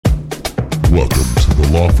Welcome to the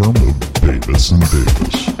law firm of Davis and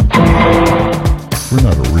Davis. We're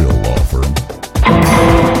not a real law firm.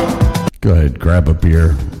 Go ahead, grab a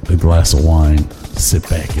beer, a glass of wine, sit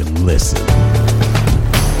back and listen.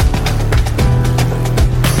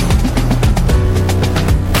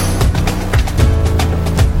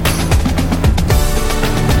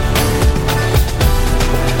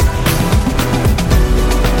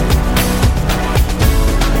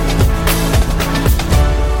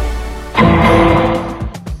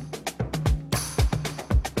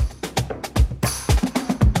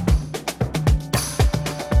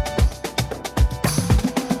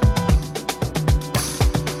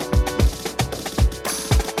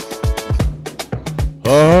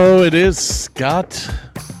 It is Scott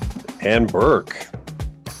and Burke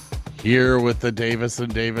here with the Davis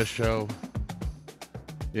and Davis show.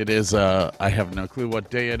 It is I have no clue what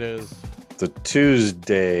day it is. It's a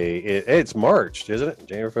Tuesday. It's March, isn't it?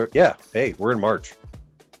 January 1st? Yeah. Hey, we're in March.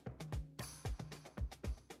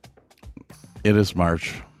 It is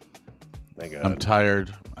March. Thank God. I'm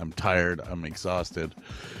tired. I'm exhausted.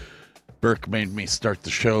 Burke made me start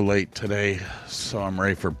the show late today, so I'm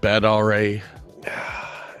ready for bed already.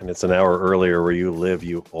 And it's an hour earlier where you live,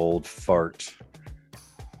 you old fart.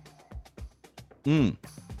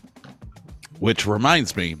 Which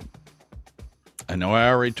reminds me, I know I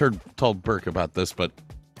already told Burke about this, but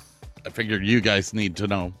I figured you guys need to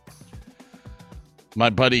know. My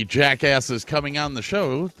buddy Jackass is coming on the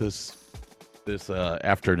show this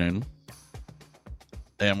afternoon,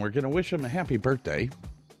 and we're going to wish him a happy birthday.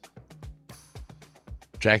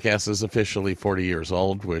 Jackass is officially 40 years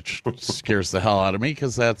old, which scares the hell out of me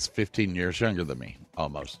because that's 15 years younger than me,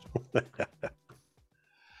 almost.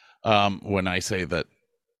 When I say that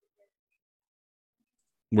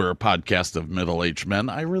we're a podcast of middle-aged men,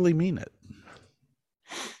 I really mean it.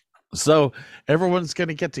 So everyone's going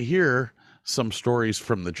to get to hear some stories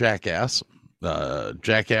from the Jackass.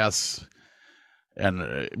 Jackass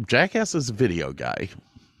is a video guy.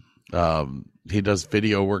 He does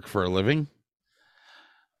video work for a living.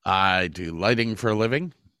 I do lighting for a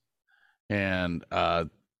living, and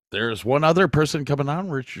there's one other person coming on,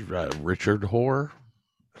 Richard Hoare,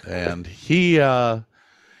 and he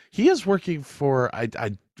is working for.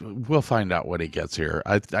 I will find out when he gets here.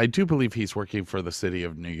 I do believe he's working for the city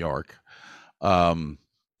of New York. Doing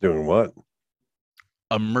what?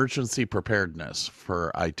 Emergency preparedness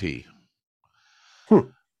for IT.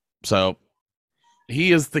 So.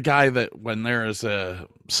 He is the guy that when there is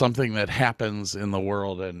something that happens in the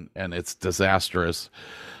world and it's disastrous,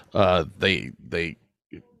 they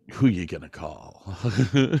who you gonna call?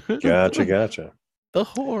 Gotcha. The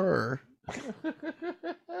horror.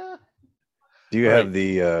 Do you have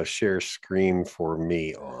the share screen for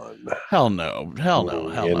me on? Hell no.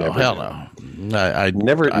 I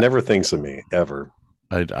never thinks of me ever.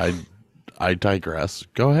 I digress.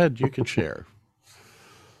 Go ahead. You can share.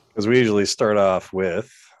 Because we usually start off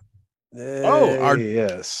with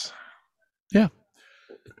yes. Yeah.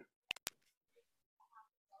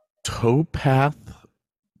 Towpath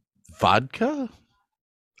vodka?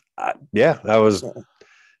 Yeah, that was, and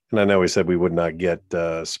I know we said we would not get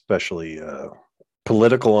especially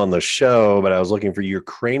political on the show, but I was looking for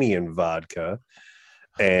Ukrainian vodka,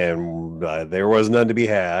 and there was none to be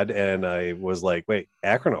had, and I was like, wait,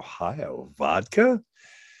 Akron, Ohio vodka?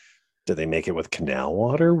 Did they make it with canal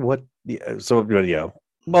water? What? Yeah, so,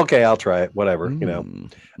 okay, I'll try it. Whatever,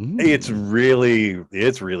 It's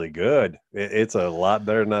really good. It's a lot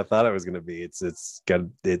better than I thought it was going to be. It's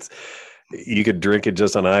you could drink it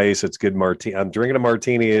just on ice. It's good martini. I'm drinking a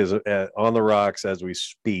martini on the rocks as we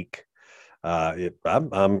speak. I'm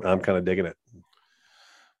kind of digging it.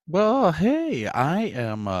 Well, hey,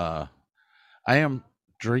 I am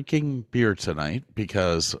drinking beer tonight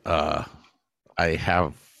because I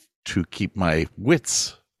have to keep my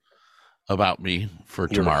wits about me for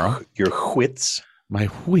tomorrow. Your wits? My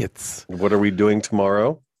wits. What are we doing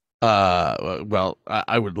tomorrow? Well,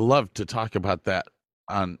 I would love to talk about that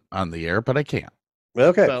on the air, but I can't.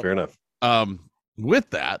 Okay, so, fair enough.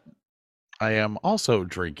 With that, I am also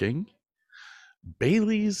drinking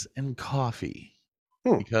Bailey's and coffee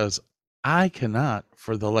because I cannot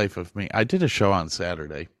for the life of me. I did a show on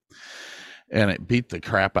Saturday and it beat the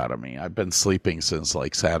crap out of me. I've been sleeping since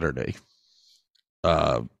like Saturday.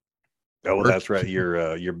 That's right.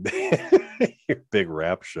 Your your big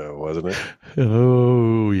rap show, wasn't it?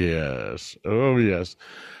 Oh yes.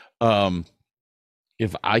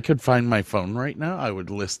 If I could find my phone right now, I would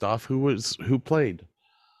list off who played.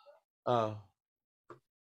 But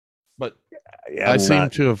I seem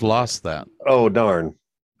to have lost that. Oh darn.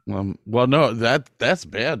 Well, no, that's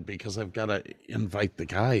bad because I've got to invite the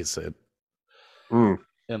guys. Mm.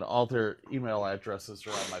 and all their email addresses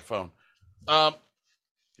are on my phone.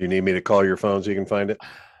 You need me to call your phone so you can find it?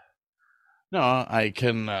 No, I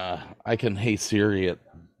can Hey Siri it.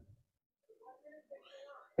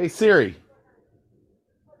 Hey Siri,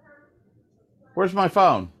 where's my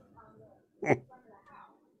phone?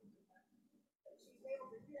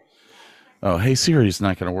 Oh, Hey Siri's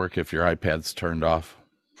not going to work if your iPad's turned off.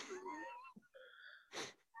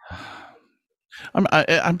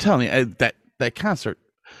 I'm telling you that concert,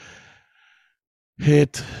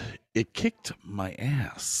 it kicked my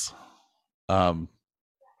ass. And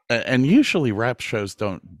usually rap shows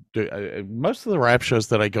don't do. Most of the rap shows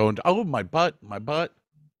that I go into, oh, my butt.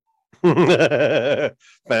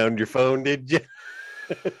 Found your phone, did you?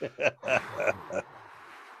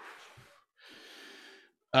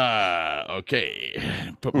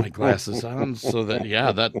 Okay. Put my glasses on so that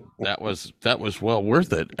that was well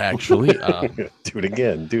worth it, actually. Do it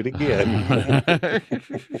again.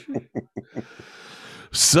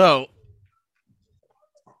 So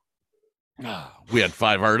we had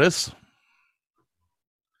 5 artists.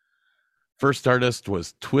 First artist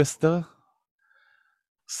was Twista.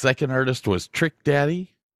 Second artist was Trick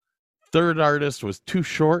Daddy. Third artist was Too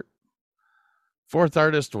Short. Fourth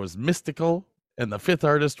artist was Mystical. And the fifth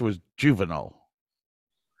artist was Juvenile.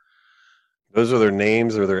 Those are their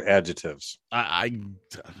names or their adjectives? I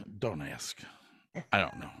don't ask. I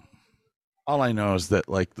don't know. All I know is that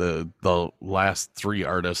like the last 3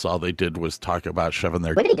 artists, all they did was talk about shoving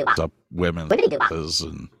their up women's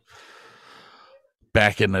and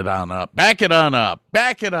backing it on up, man.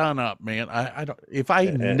 I don't. If I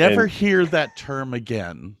never hear that term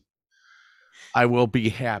again, I will be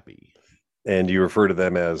happy. And you refer to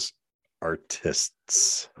them as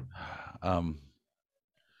artists. Up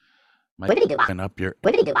your,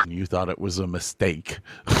 you thought it was a mistake.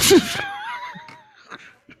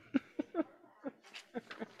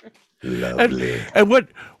 Lovely. And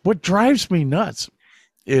what drives me nuts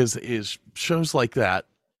is shows like that.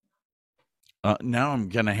 Now I'm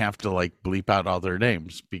gonna have to like bleep out all their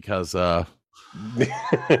names because I'm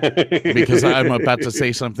about to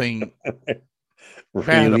say something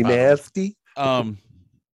really nasty.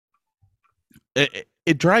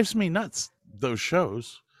 It drives me nuts, those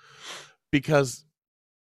shows, because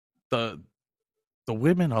the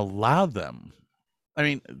women allow them. I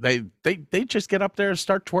mean, they just get up there and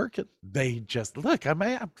start twerking. They just look.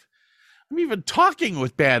 I'm even talking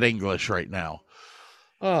with bad English right now.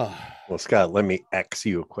 Oh. Well, Scott, let me X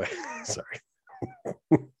you a question. Sorry.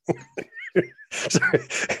 Sorry.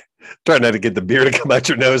 Try not to get the beer to come out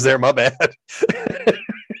your nose there. My bad.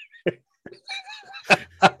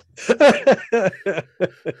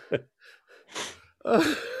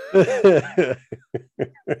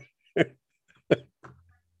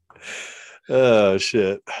 Oh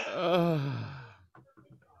shit.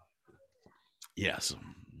 Yes.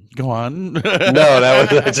 Go on. No,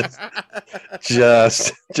 that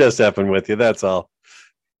was just happened with you. That's all.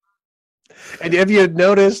 And have you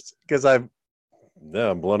noticed? Because I'm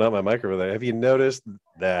blowing out my microphone there. Have you noticed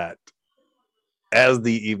that as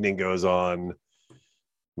the evening goes on,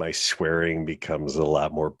 my swearing becomes a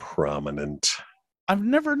lot more prominent? I've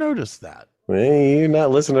never noticed that. Hey, you're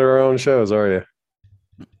not listening to our own shows, are you?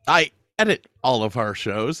 I edit all of our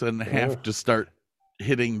shows and have to start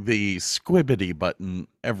hitting the squibbity button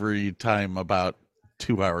every time about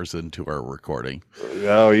 2 hours into our recording.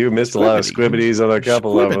 Oh, you missed a lot of squibbities on a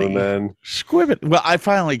couple of them, then. Squibbity. Well, I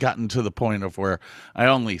finally gotten to the point of where I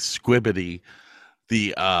only squibbity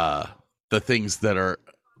the things that are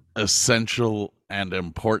essential and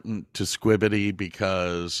important to squibbity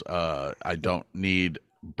because I don't need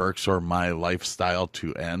Burke's or my lifestyle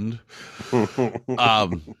to end.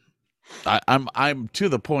 I'm to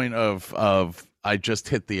the point of I just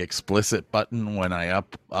hit the explicit button when I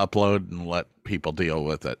upload and let people deal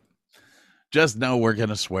with it. Just know we're going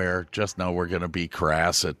to swear. Just know we're going to be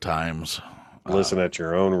crass at times. Listen at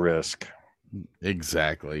your own risk.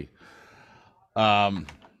 Exactly.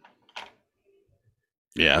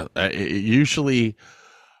 Yeah, usually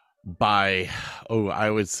by, I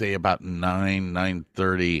would say about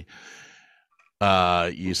 9:30,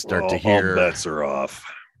 you start to hear. All bets are off.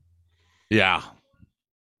 Yeah.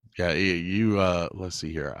 Yeah, you let's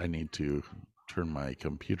see here. I need to turn my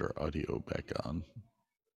computer audio back on.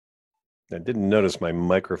 I didn't notice my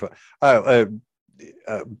microphone. I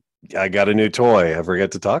got a new toy. I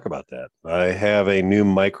forgot to talk about that. I have a new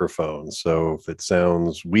microphone. So if it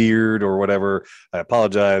sounds weird or whatever, I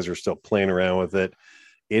apologize. We're still playing around with it.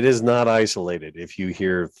 It is not isolated. If you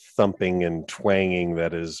hear thumping and twanging,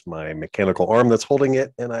 that is my mechanical arm that's holding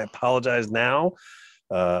it. And I apologize now.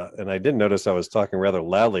 And I did notice I was talking rather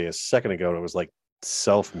loudly a second ago, and it was like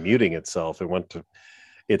self-muting itself.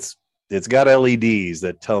 It's got LEDs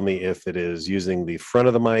that tell me if it is using the front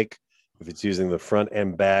of the mic, if it's using the front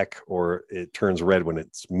and back, or it turns red when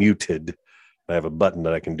it's muted. I have a button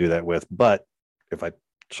that I can do that with, but if I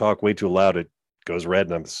talk way too loud, it goes red,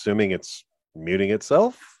 and I'm assuming it's muting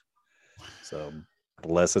itself. So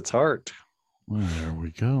bless its heart. Well, there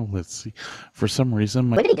we go. Let's see. For some reason,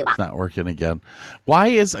 my it's not working again. Why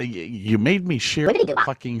is you made me share the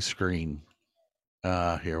fucking screen?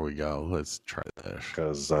 Here we go. Let's try this.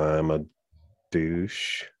 Because I'm a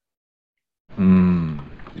douche.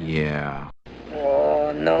 Yeah.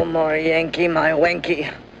 Oh, no more Yankee, my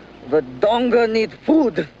wanky. The donga need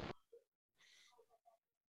food.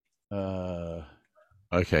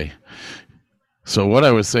 Okay. So what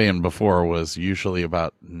I was saying before was usually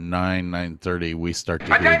about 9:30 we start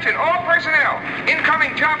to Attention, all personnel.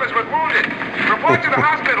 Incoming choppers with wounded. Report to the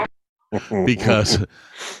hospital. because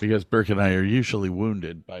Burke and I are usually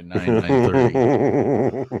wounded by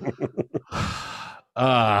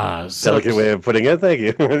 9:30. Delicate way of putting it. Thank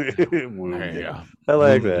you. Yeah. I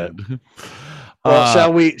like that.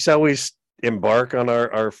 Well, shall we embark on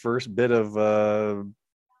our first bit of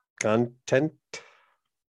content?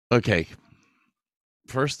 Okay.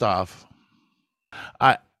 First off,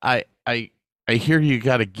 I hear you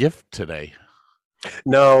got a gift today.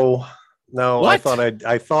 No. What?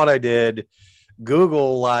 I thought I did.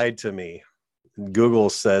 Google lied to me. Google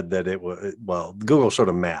said that it was, well, Google showed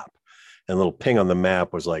a map, and a little ping on the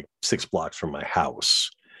map was like 6 blocks from my house.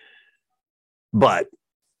 But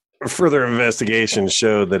further investigation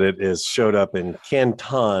showed that it is showed up in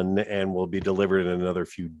Canton and will be delivered in another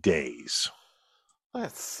few days.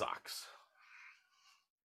 That sucks.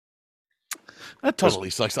 That totally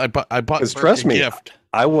sucks. I bought trust me, gift.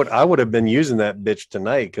 I would have been using that bitch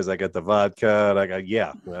tonight because I got the vodka and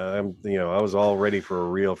I was all ready for a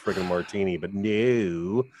real freaking martini, but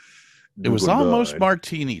no. It was almost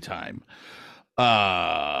martini time.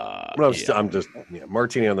 I'm just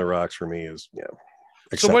martini on the rocks for me is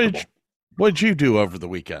acceptable. So what did you do over the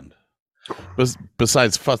weekend?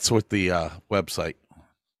 Besides futz with the website.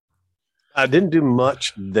 I didn't do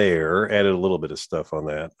much there. Added a little bit of stuff on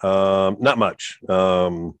that. Not much.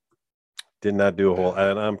 Did not do a whole.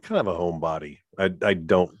 And I'm kind of a homebody. I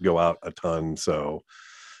don't go out a ton, so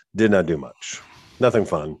did not do much. Nothing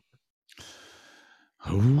fun.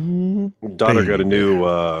 Ooh, Daughter baby. got a new.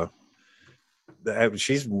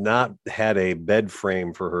 She's not had a bed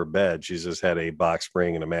frame for her bed. She's just had a box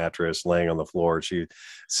spring and a mattress laying on the floor.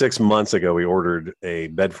 6 months ago, we ordered a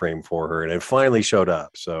bed frame for her, and it finally showed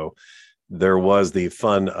up. So there was the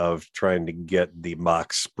fun of trying to get the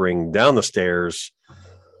box spring down the stairs.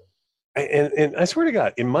 And I swear to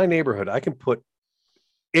God, in my neighborhood, I can put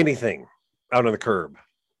anything out on the curb,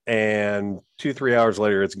 and 2-3 hours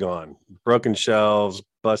later, it's gone. Broken shelves,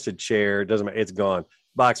 busted chair, doesn't matter. It's gone.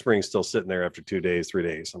 Box spring's still sitting there after 2 days, 3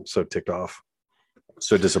 days. I'm so ticked off,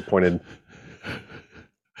 so disappointed.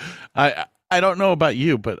 I don't know about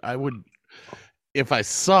you, but I would, if I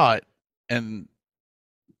saw it and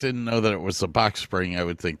didn't know that it was a box spring, I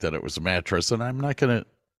would think that it was a mattress, and I'm not going to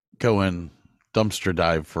go in dumpster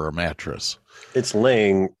dive for a mattress. It's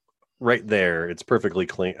laying right there. It's perfectly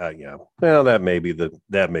clean. Yeah. Well, that may be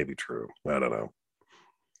true. I don't know.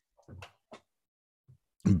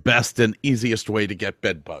 Best and easiest way to get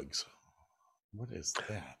bed bugs. What is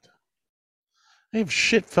that? I have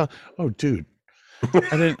shit. Oh, dude,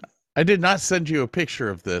 I did not send you a picture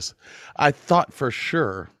of this. I thought for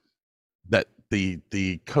sure that the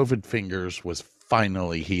COVID fingers was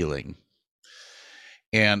finally healing,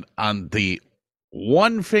 and on the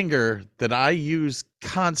one finger that I use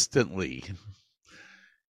constantly,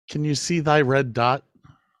 can you see thy red dot?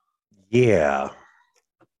 Yeah.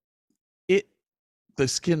 The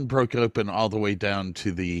skin broke open all the way down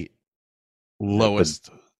to the lowest.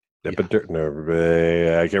 No, I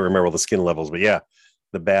can't remember all the skin levels, but yeah,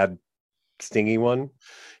 the bad stingy one.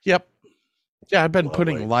 Yep. Yeah, I've been Lovely.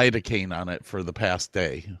 putting lidocaine on it for the past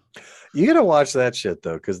day. You gotta watch that shit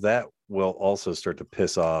though, because that will also start to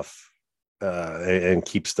piss off and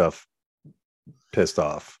keep stuff pissed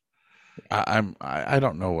off. I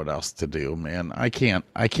don't know what else to do, man. I can't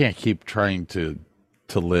keep trying to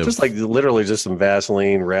live. Just like literally just some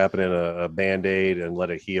Vaseline, wrap it in a Band-Aid and let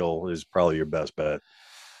it heal is probably your best bet.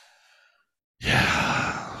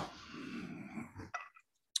 Yeah.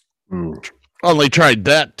 Only tried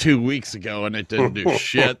that 2 weeks ago and it didn't do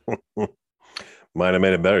shit. Might have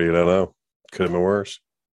made it better. You don't know. Could have been worse.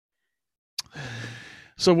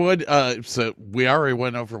 So so we already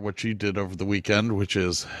went over what you did over the weekend, which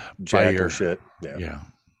is buy Jack your and shit. yeah.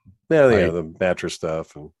 The mattress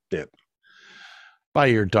stuff and yeah. Buy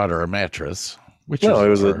your daughter a mattress. Which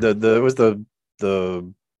No, is it was or-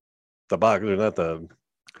 the box, or not the.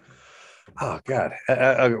 Oh God!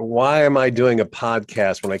 Why am I doing a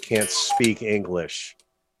podcast when I can't speak English?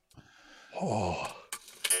 Oh,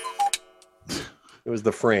 it was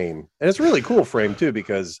the frame, and it's a really cool frame too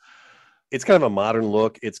because it's kind of a modern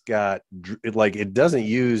look. It's got it doesn't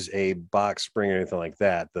use a box spring or anything like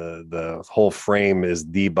that. The whole frame is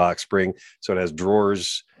the box spring, so it has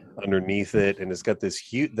drawers underneath it, and it's got this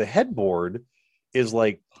huge. The headboard is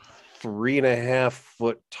like 3.5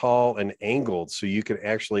 foot tall and angled, so you could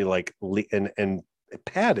actually like and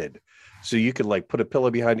padded, so you could like put a pillow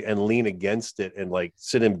behind you and lean against it and like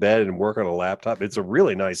sit in bed and work on a laptop. It's a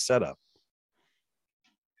really nice setup.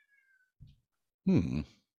 Hmm.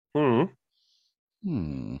 Hmm.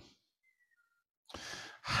 Hmm.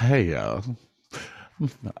 Hey, I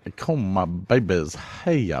call my babies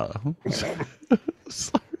hey. Sorry.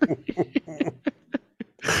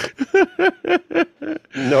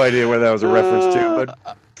 No idea where that was a reference to,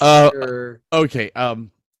 but sure. Okay.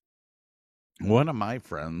 One of my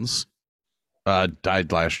friends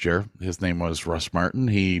died last year. His name was Russ Martin.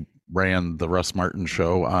 He ran the Russ Martin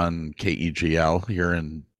show on KEGL here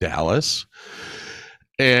in Dallas.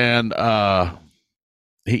 And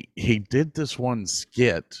he did this one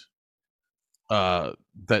skit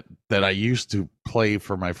that I used to play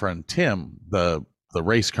for my friend Tim, the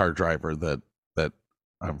race car driver that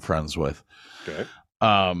I'm friends with. Okay.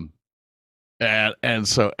 And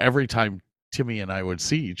so every time Timmy and I would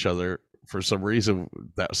see each other, for some reason,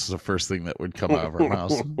 that's the first thing that would come out of our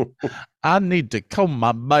mouths. I need to comb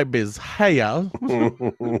my baby's hair.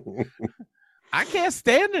 I can't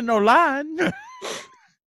stand in no line.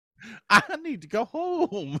 I need to go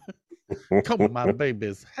home. Comb my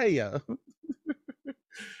baby's hair.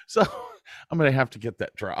 So I'm going to have to get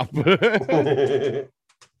that drop. I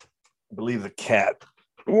believe the cat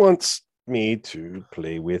wants me to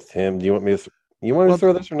play with him. Do you want me to to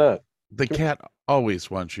throw this or not? The cat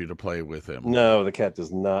always wants you to play with him. No, the cat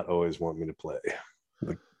does not always want me to play.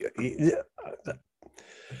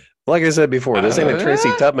 Like I said before, this ain't a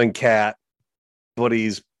Tracy Tubman cat, but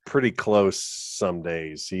he's pretty close some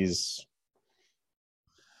days. He's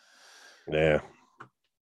yeah.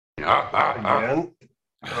 Again.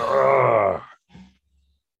 Ugh.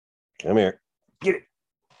 Come here. Get it.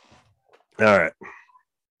 All right.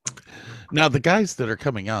 Now the guys that are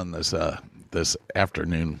coming on this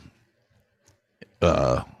afternoon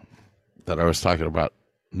that I was talking about,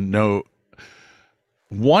 no,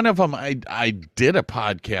 one of them I did a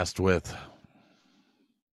podcast with.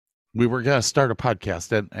 We were going to start a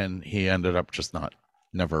podcast and he ended up just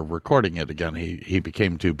never recording it again. He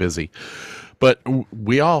became too busy. But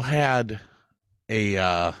we all had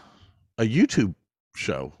a YouTube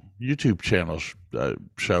channel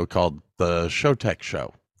show called the Show Tech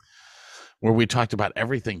Show, where we talked about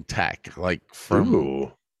everything tech, like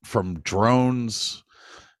from drones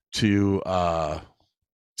to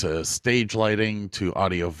stage lighting to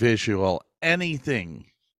audio visual, anything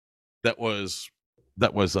that was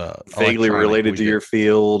vaguely related to your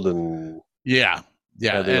field, and yeah,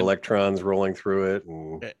 the electrons rolling through it,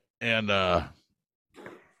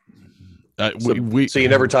 so you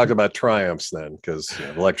never talked about Triumphs then, because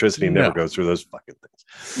electricity never goes through those fucking things.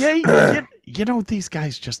 Yeah, these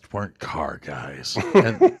guys just weren't car guys.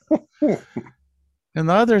 And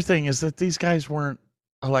the other thing is that these guys weren't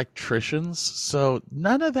electricians, so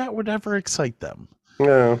none of that would ever excite them.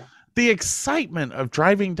 No. The excitement of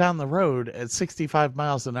driving down the road at 65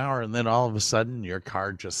 miles an hour and then all of a sudden your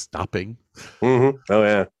car just stopping. Mm-hmm. Oh,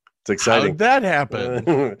 yeah. It's exciting. How did that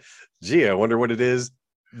happen? Gee, I wonder what it is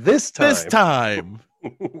this time.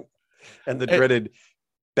 And the dreaded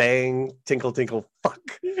bang, tinkle, tinkle,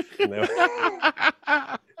 fuck.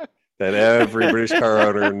 That every British car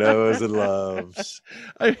owner knows and loves.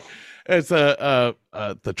 It's the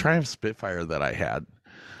Triumph Spitfire that I had.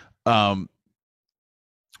 I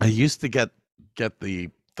used to get the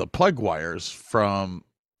plug wires from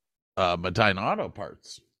Medina Auto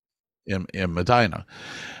Parts in Medina,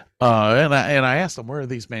 and I asked them, where are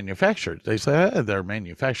these manufactured? They said they're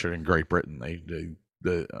manufactured in Great Britain.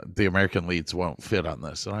 The American leads won't fit on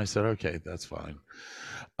this, and I said, okay, that's fine.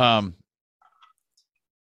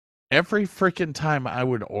 Every freaking time I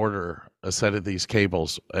would order a set of these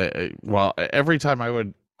cables, every time I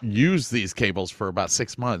would use these cables for about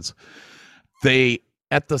 6 months, they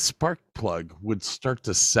at the spark plug would start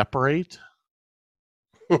to separate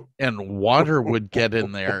and water would get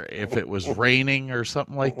in there if it was raining or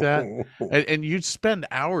something like that. And you'd spend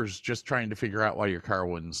hours just trying to figure out why your car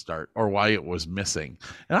wouldn't start or why it was missing.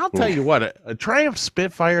 And I'll tell you what, a Triumph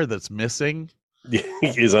Spitfire that's missing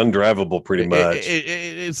is undrivable pretty much.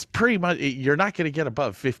 It's pretty much, you're not going to get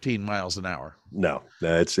above 15 miles an hour. No,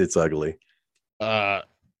 it's ugly.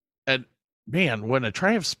 And man, when a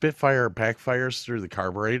Triumph Spitfire backfires through the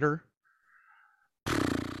carburetor.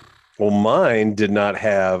 Well, mine did not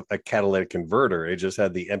have a catalytic converter. It just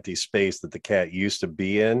had the empty space that the Cat used to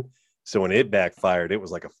be in. So when it backfired, it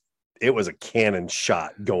was a cannon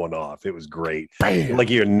shot going off. It was great. Bam! Like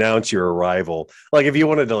you announce your arrival. Like if you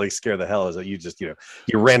wanted to like scare the hell out of it, you just, you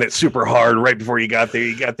ran it super hard right before you got there.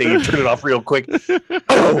 You turned it off real quick.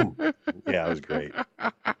 Boom. Yeah, it was great.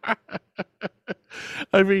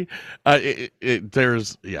 I mean,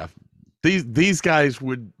 these guys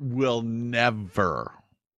will never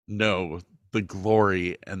know the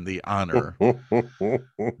glory and the honor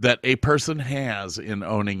that a person has in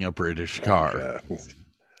owning a British car.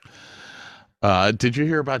 Did you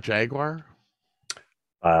hear about Jaguar?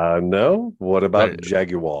 No. What about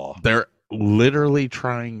Jaguar? They're literally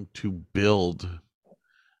trying to build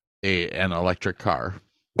an electric car,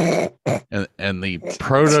 and the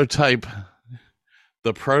prototype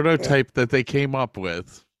that they came up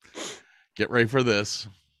with. Get ready for this.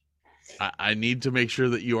 I need to make sure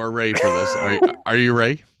that you are ready for this. Are you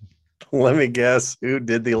ready? Let me guess who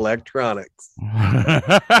did the electronics.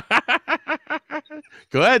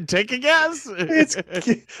 Go ahead, take a guess.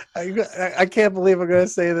 I can't believe I'm going to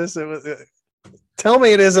say this. Tell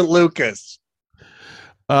me it isn't Lucas.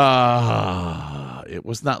 It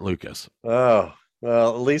was not Lucas. Oh,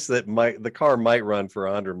 well, at least the car might run for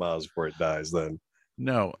 100 miles before it dies then.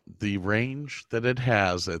 No, the range that it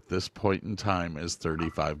has at this point in time is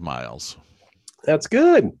 35 miles. That's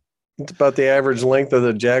good. It's about the average length of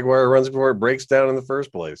the Jaguar runs before it breaks down in the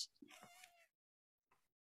first place.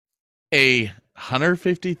 A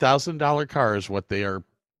 $150,000 car is what they are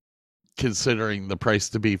considering the price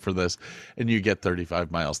to be for this, and you get 35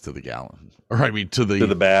 miles to the gallon, or I mean to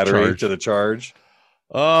the battery, to the charge.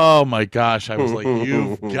 Oh my gosh! I was like,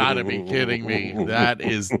 "You've got to be kidding me!" That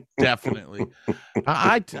is definitely.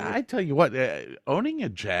 I tell you what, owning a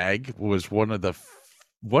Jag was one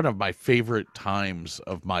of my favorite times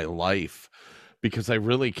of my life, because I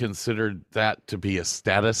really considered that to be a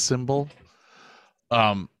status symbol.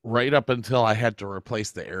 Right up until I had to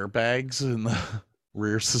replace the airbags in the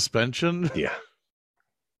rear suspension. Yeah.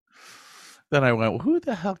 Then I went, well, who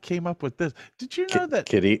the hell came up with this? Did you know that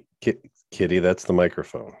Kitty, that's the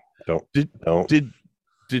microphone. Don't.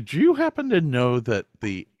 Did you happen to know that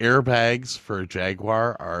the airbags for a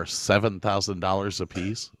Jaguar are $7,000 a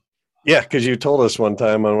piece? Yeah, because you told us one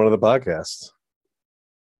time on one of the podcasts.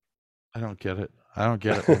 I don't get it.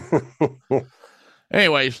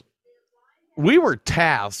 Anyways, we were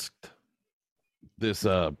tasked this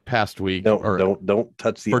past week. Don't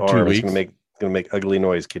touch the arm. It's gonna make ugly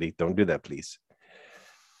noise, Kitty. Don't do that, please.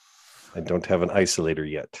 I don't have an isolator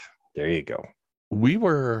yet. There you go. We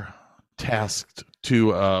were tasked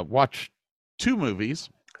to watch 2 movies.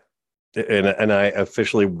 And I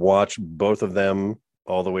officially watched both of them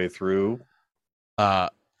all the way through.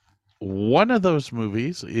 One of those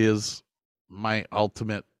movies is my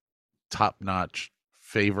ultimate top-notch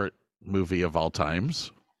favorite movie of all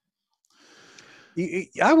times.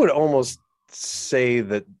 I would almost say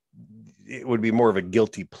that it would be more of a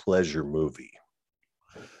guilty pleasure movie.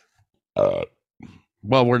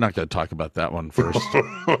 Well, we're not going to talk about that one first.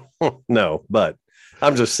 No, but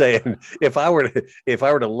I'm just saying, if I were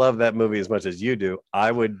to love that movie as much as you do,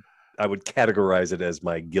 I would categorize it as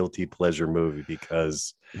my guilty pleasure movie,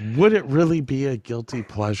 because would it really be a guilty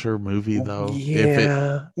pleasure movie though?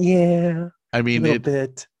 Yeah. I mean,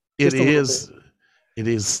 it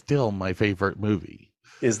is still my favorite movie.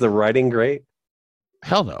 Is the writing great?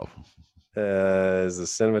 Hell no. Is the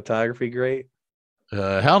cinematography great?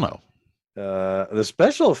 Hell no. The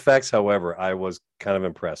special effects, however, I was kind of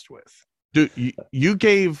impressed with. Dude, you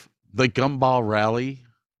gave the Gumball Rally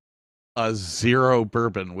a 0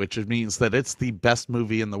 bourbon, which means that it's the best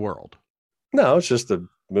movie in the world. No, it's just a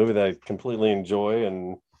movie that I completely enjoy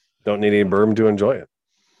and don't need any bourbon to enjoy it.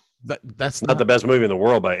 That's not the best movie in the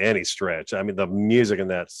world by any stretch. I mean, the music in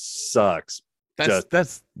that sucks.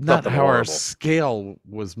 That's not how our scale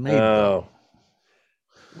was made. Oh.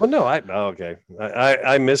 Well, no, okay.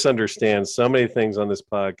 I misunderstand so many things on this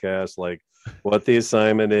podcast, like what the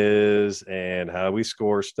assignment is and how we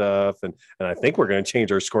score stuff, and I think we're going to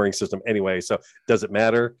change our scoring system anyway. So does it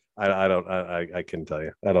matter? I couldn't tell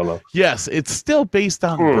you. I don't know. Yes, it's still based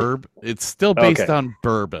on bourbon. It's still based on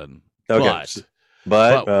bourbon. Okay,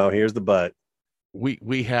 but well, here's the but.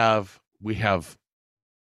 We have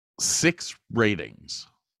 6 ratings.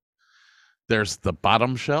 There's the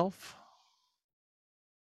bottom shelf.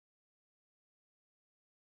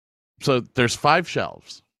 So there's 5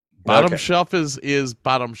 shelves. Bottom Okay. shelf is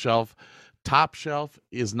bottom shelf. Top shelf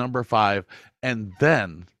is number 5. And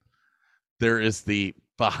then there is the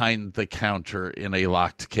behind the counter in a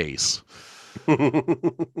locked case.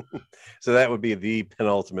 So that would be the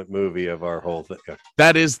penultimate movie of our whole thing.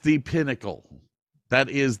 That is the pinnacle. That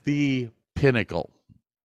is the pinnacle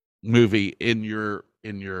movie in your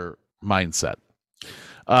mindset.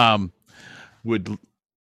 Would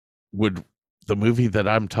the movie that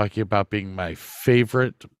I'm talking about being my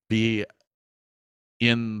favorite be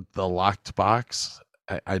in the locked box?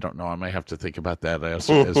 I don't know. I might have to think about that as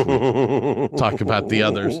we talk about the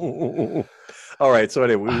others. All right. So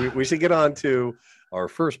anyway, we should get on to our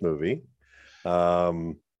first movie,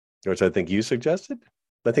 which I think you suggested.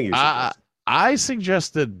 I think you suggested. I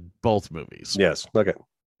suggested both movies. Yes. Okay.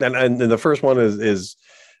 And the first one is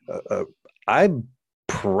I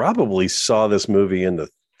probably saw this movie in the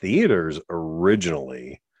theaters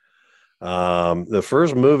originally. The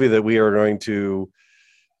first movie that we are going to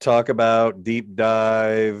talk about, deep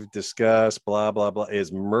dive, discuss, blah, blah, blah,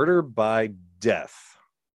 is Murder by Death.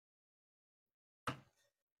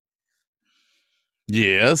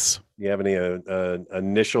 Yes. You have any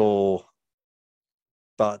initial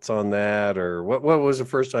thoughts on that, or what was the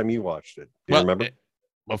first time you watched it? Do you remember?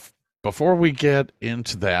 Before we get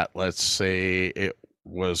into that, let's say it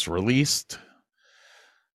was released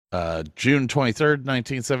June 23rd,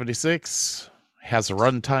 1976. Has a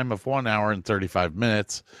runtime of 1 hour and 35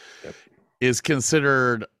 minutes. Yep. Is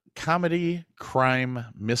considered comedy, crime,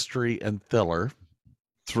 mystery, and thriller.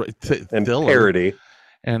 And parody.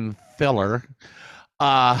 And thriller.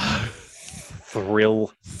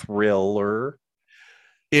 Thriller.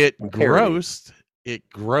 It grossed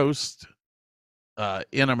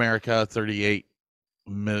in America 38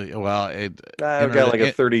 million. Well, I've got like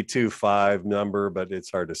a 32.5 number, but it's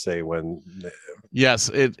hard to say when. Yes,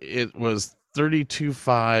 it was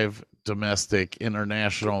 32.5 domestic.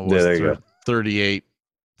 International was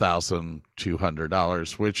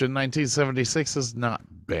 $38,200, which in 1976 is not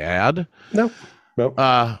bad. No.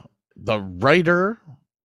 The writer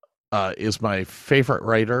is my favorite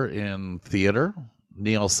writer in theater,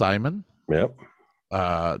 Neil Simon. Yep.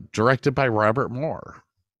 Directed by Robert Moore.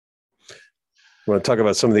 You want to talk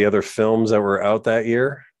about some of the other films that were out that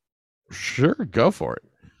year? Sure, go for it.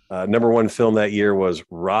 Number one film that year was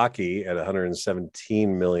Rocky at $117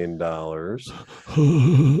 million.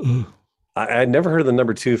 I had never heard of the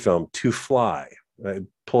number 2 film, To Fly. It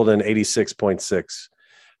pulled in 86.6.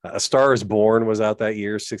 A Star is Born was out that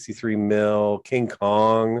year, 63 mil. King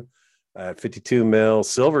Kong at 52 mil.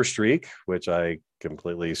 Silver Streak, which I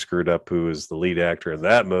completely screwed up, who is the lead actor in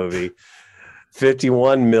that movie,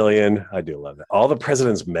 51 million. I do love that. All the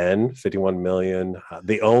President's Men, 51 million.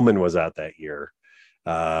 The Omen was out that year.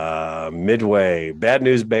 Midway, Bad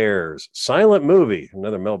News Bears, Silent Movie,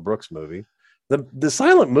 another Mel Brooks movie. The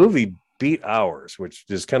Silent Movie beat ours, which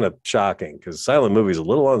is kind of shocking because Silent Movie is a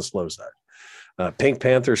little on the slow side. Pink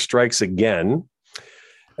Panther Strikes Again.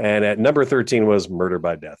 And at number 13 was Murder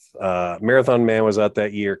by Death. Marathon Man was out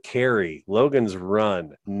that year. Carrie, Logan's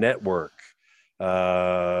Run, Network,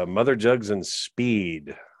 Mother Jugs and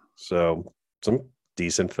Speed. So some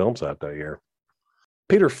decent films out that year.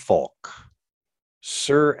 Peter Falk,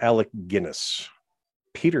 Sir Alec Guinness,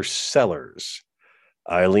 Peter Sellers,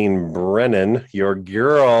 Eileen Brennan, your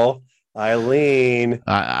girl, Eileen.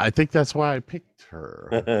 I think that's why I picked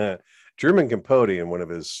her. Truman Capote in one of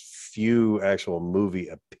his few actual movie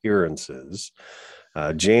appearances.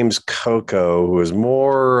 James Coco, who was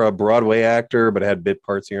more a Broadway actor but had bit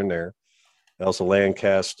parts here and there. Elsa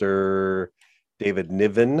Lancaster, David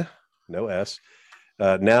Niven, no S.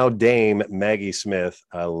 Now Dame Maggie Smith.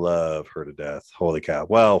 I love her to death. Holy cow.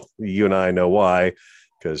 Well, you and I know why,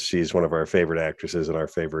 because she's one of our favorite actresses in our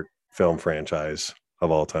favorite film franchise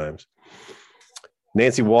of all times.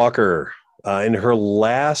 Nancy Walker, in her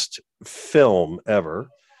last film ever,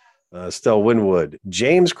 Estelle Winwood.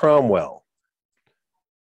 James Cromwell,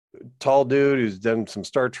 tall dude who's done some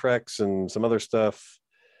Star Treks and some other stuff.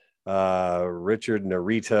 Richard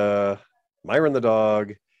Narita, Myron the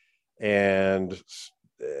dog, and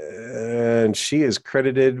she is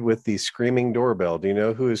credited with the Screaming Doorbell. Do you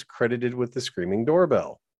know who is credited with the Screaming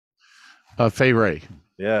Doorbell? Fay Wray.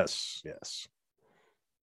 Yes.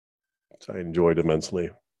 So I enjoyed immensely.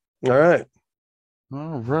 All right.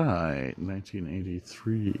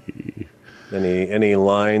 1983. Any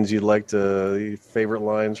lines you'd like to, favorite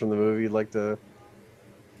lines from the movie you'd like to?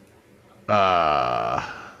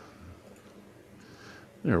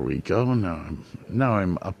 There we go. Now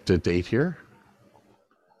I'm up to date here.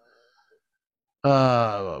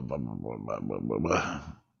 No,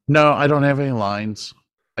 I don't have any lines.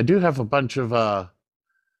 I do have a bunch of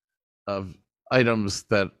items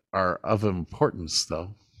that are of importance,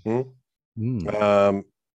 though.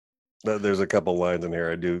 There's a couple lines in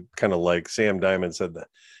here I do kind of like. Sam Diamond said that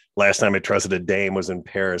last time I trusted a dame was in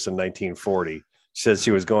Paris in 1940. She said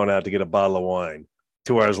she was going out to get a bottle of wine.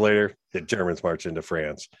 2 hours later, the Germans marched into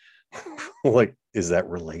France. Like, is that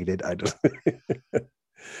related? I just.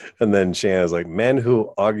 And then Shanna's like, men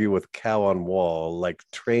who argue with cow on wall, like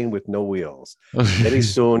train with no wheels, very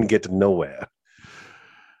soon get nowhere.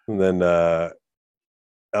 And then,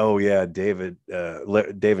 oh yeah, David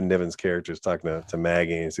Niven's character is talking to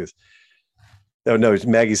Maggie, and he says, "Oh no,"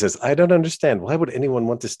 Maggie says, "I don't understand. Why would anyone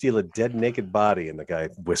want to steal a dead, naked body?" And the guy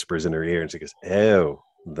whispers in her ear, and she goes, "Oh,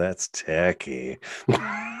 that's tacky."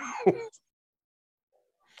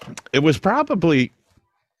 It was probably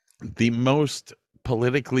the most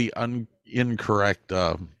politically incorrect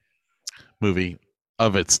movie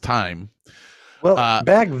of its time. Well,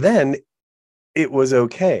 back then it was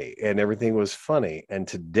okay and everything was funny, and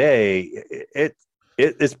today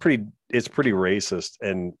it's pretty racist,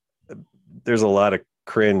 and there's a lot of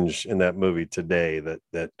cringe in that movie today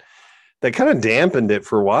that kind of dampened it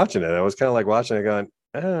for watching it. I was kind of like watching it going,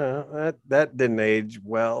 oh, that didn't age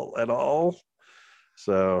well at all.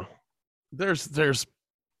 So there's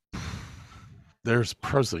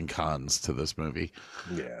pros and cons to this movie.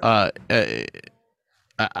 Yeah.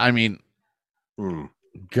 I mean,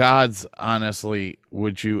 Gods, honestly,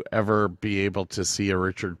 would you ever be able to see a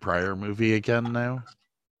Richard Pryor movie again now?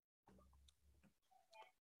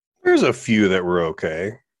 There's a few that were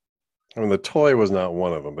okay. I mean, The Toy was not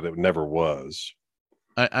one of them, but it never was.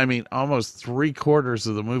 I mean, almost 3/4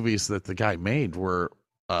 of the movies that the guy made were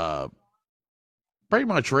pretty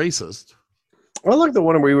much racist. I like the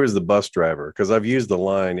one where he was the bus driver, because I've used the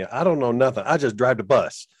line, I don't know nothing. I just drive the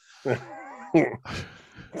bus. You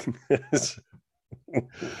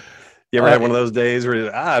ever have one of those days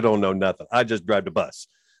where I don't know nothing? I just drive the bus.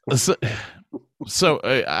 So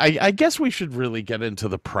I guess we should really get into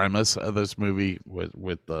the premise of this movie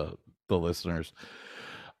with the listeners.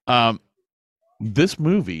 This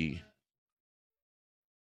movie,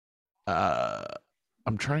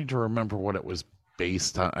 I'm trying to remember what it was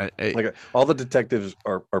based on. Like all the detectives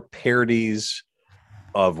are parodies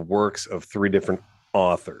of works of 3 different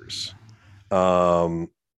authors.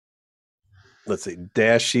 Let's see,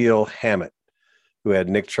 Dashiell Hammett, who had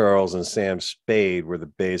Nick Charles and Sam Spade, were the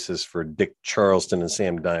basis for Dick Charleston and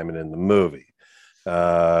Sam Diamond in the movie,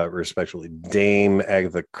 respectively. Dame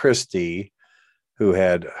Agatha Christie, who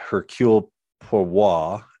had Hercule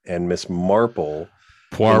Poirot and Miss Marple.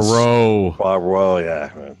 Poirot,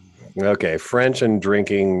 yeah. Okay, French and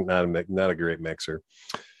drinking, not a great mixer.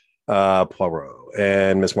 Poirot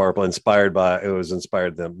and Miss Marple, inspired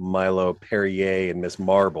the Milo Perrier and Miss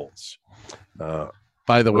Marbles.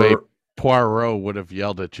 By the way, Poirot would have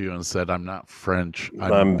yelled at you and said, "I'm not French.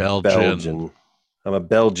 I'm Belgian. I'm a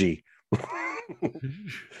Belgie."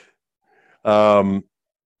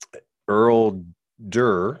 Earl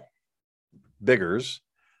Biggers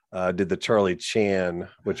did the Charlie Chan,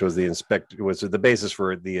 which was the basis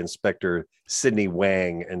for the Inspector Sidney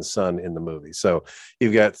Wang and Son in the movie. So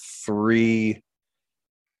you've got three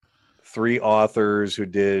authors who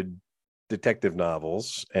did detective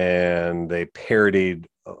novels, and they parodied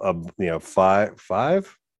 5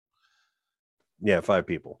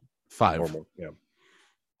 people. 5.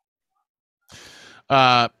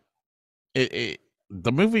 Yeah.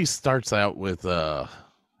 The movie starts out with the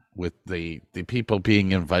people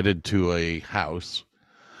being invited to a house,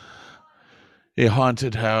 a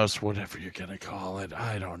haunted house, whatever you're gonna call it.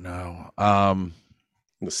 I don't know.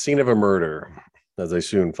 The scene of a murder, as they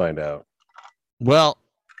soon find out. Well,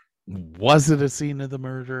 was it a scene of the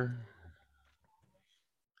murder?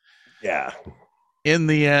 Yeah. In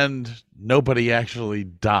the end, nobody actually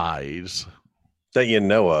dies that you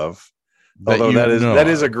know of. Although that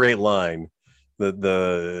is a great line.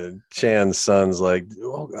 The Chan's son's like,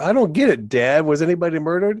 oh, I don't get it, Dad. Was anybody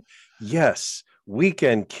murdered? Yes.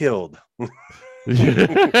 Weekend killed.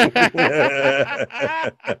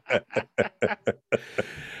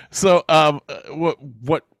 So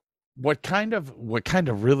what kind of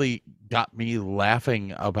really got me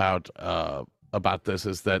laughing about this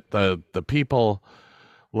is that the people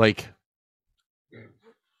like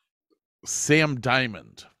Sam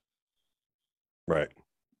Diamond, right,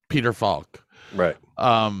 Peter Falk, right,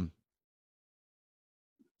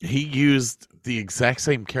 he used the exact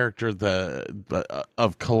same character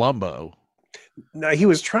of Columbo. No, he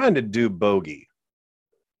was trying to do Bogey,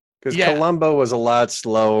 because Columbo was a lot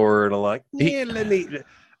slower and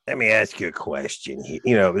let me ask you a question.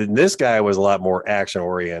 This guy was a lot more action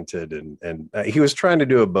oriented, and he was trying to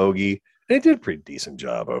do a bogey, and he did a pretty decent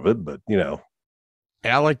job of it. But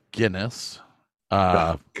Alec Guinness,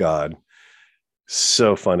 oh, God,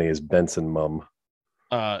 so funny as Benson Mum.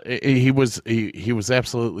 he was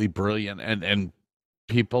absolutely brilliant, and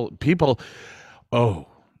people, oh,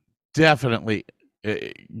 definitely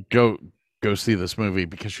go see this movie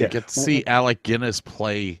because you get to see Alec Guinness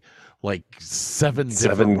play like seven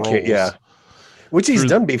different roles. Yeah, which he's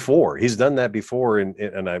done before. He's done that before,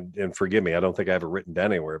 and forgive me, I don't think I have it written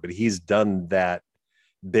down anywhere, but he's done that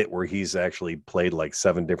bit where he's actually played like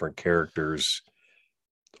 7 different characters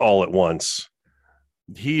all at once.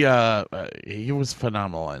 He was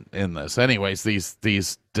phenomenal in this. Anyways,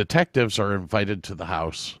 these detectives are invited to the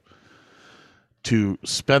house to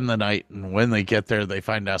spend the night, and when they get there, they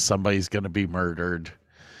find out somebody's going to be murdered,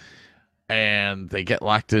 and they get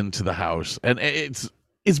locked into the house, and it's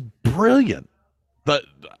brilliant. But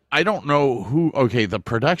I don't know who. Okay, the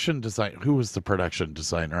production design. Who was the production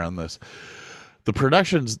designer on this? The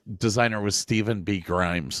production designer was Stephen B.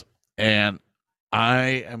 Grimes, and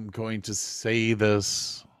I am going to say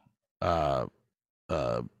this as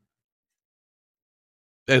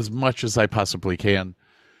much as I possibly can.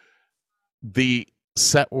 The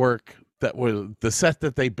set work the set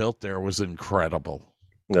that they built there was incredible.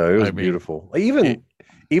 No, it was beautiful.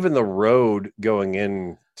 Even the road going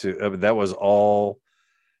into that was all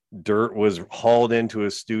dirt was hauled into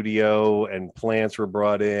a studio and plants were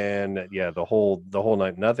brought in. Yeah, the whole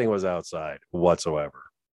night, nothing was outside whatsoever.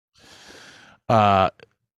 After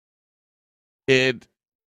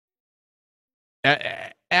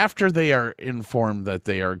they are informed that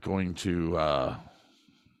they are going to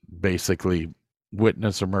basically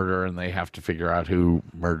witness a murder and they have to figure out who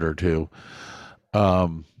murdered who,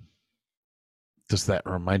 does that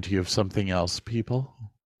remind you of something else, people?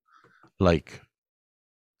 Like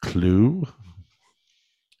Clue?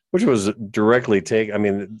 Which was directly I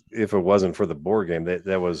mean, if it wasn't for the board game,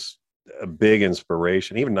 that was a big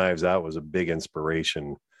inspiration. Even Knives Out was a big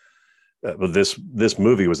inspiration. But this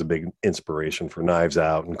movie was a big inspiration for Knives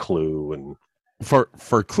Out and Clue. And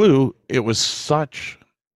for Clue, it was such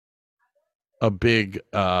a big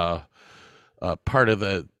part of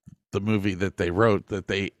the movie that they wrote that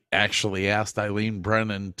they actually asked Eileen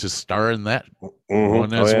Brennan to star in that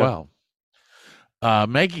one as well.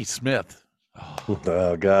 Maggie Smith.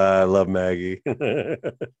 Oh God, I love Maggie.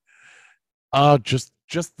 Just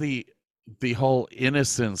the whole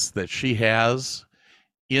innocence that she has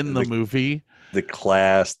in the movie, the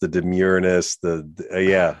class, the demureness,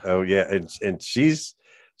 and she's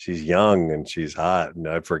young and she's hot, and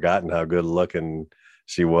I'd forgotten how good looking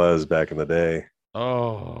she was back in the day.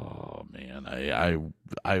 Oh man,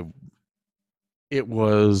 it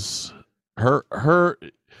was her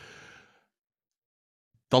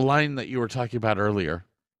the line that you were talking about earlier.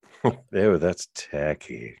 Ew, that's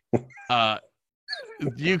tacky.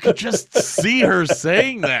 You could just see her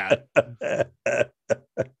saying that. I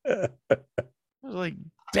was like,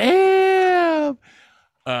 damn.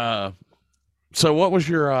 So what was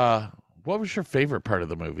your favorite part of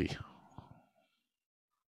the movie?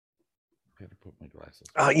 I gotta put my glasses.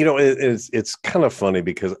 It's kind of funny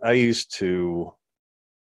because I used to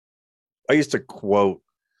quote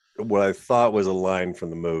what I thought was a line from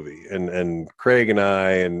the movie, and Craig and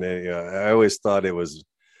I always thought it was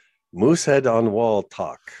Moosehead on wall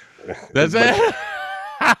talk. That's it.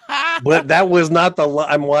 But that was not the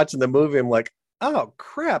I'm watching the movie. I'm like, oh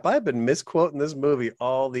crap, I've been misquoting this movie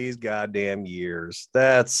all these goddamn years.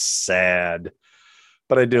 That's sad.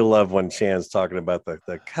 But I do love when Chan's talking about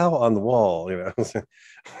the cow on the wall,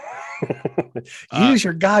 Use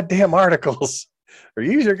your goddamn articles or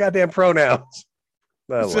use your goddamn pronouns.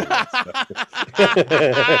 I love that.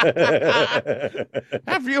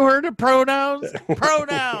 Have you heard of pronouns?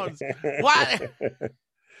 Pronouns. What?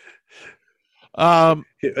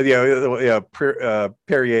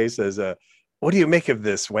 Perrier says, what do you make of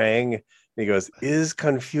this, Wang? And he goes, is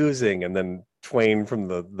confusing. And then Twain from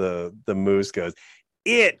the Moose goes,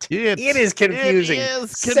 it is confusing. It is confusing.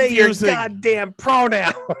 Say your goddamn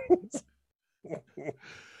pronouns.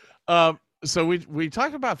 So we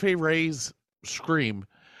talked about Fay Wray's scream.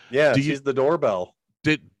 Yeah, she's the doorbell.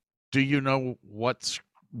 Do you know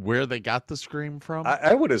where they got the scream from?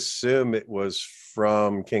 I would assume it was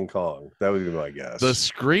from King Kong. That would be my guess. The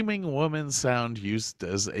screaming woman sound used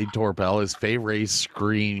as a doorbell is Fay Wray's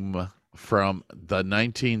scream from the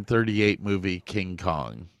 1938 movie King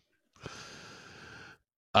Kong.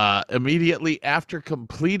 Immediately after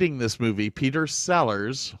completing this movie, Peter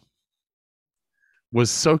Sellers was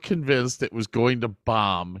so convinced it was going to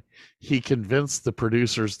bomb, he convinced the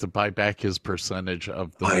producers to buy back his percentage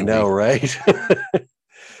of the movie. I know, right?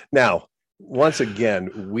 Now, once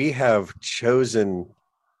again, we have chosen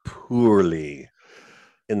poorly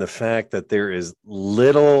in the fact that there is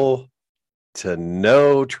little to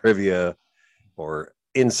no trivia or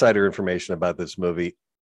insider information about this movie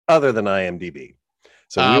other than IMDb.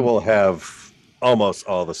 So we will have almost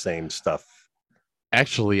all the same stuff.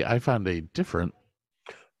 Actually, I found a different.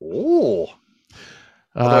 Oh,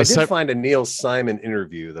 I did find a Neil Simon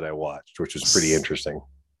interview that I watched, which was pretty interesting.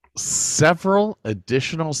 Several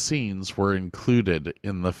additional scenes were included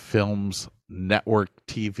in the film's network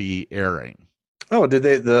TV airing. Oh, did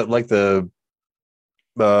they the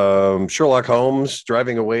Sherlock Holmes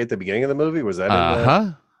driving away at the beginning of the movie? Was that in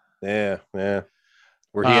the, yeah,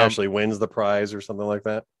 where he actually wins the prize or something like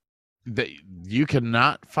that? You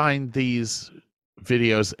cannot find these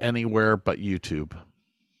videos anywhere but YouTube.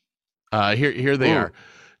 Here they are.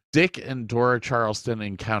 Dick and Dora Charleston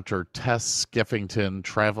encounter Tess Skeffington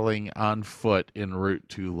traveling on foot en route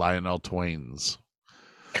to Lionel Twain's.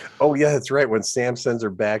 Oh yeah, that's right. When Sam sends her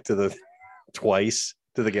back to twice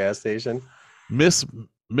to the gas station. Miss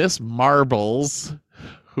Marbles,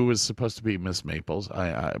 who is supposed to be Miss Maples,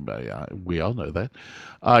 we all know that,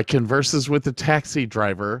 converses with the taxi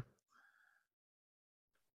driver.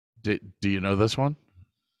 Do you know this one?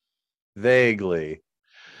 Vaguely.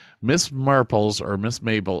 Miss Marbles or Miss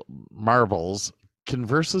Marbles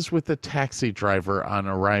converses with the taxi driver on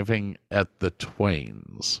arriving at the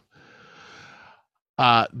Twains.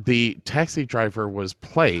 The taxi driver was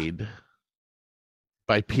played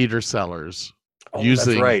by Peter Sellers. Oh, that's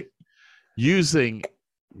right. Using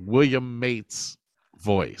William Mates'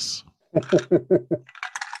 voice.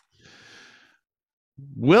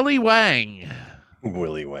 Willie Wang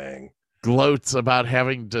gloats about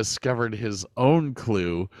having discovered his own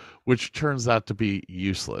clue, which turns out to be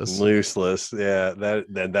useless. Yeah,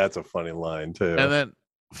 that's a funny line too. And then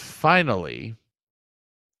finally,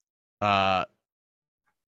 the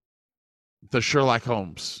Sherlock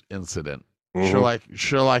Holmes incident. Mm-hmm.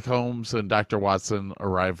 Sherlock Holmes and Dr. Watson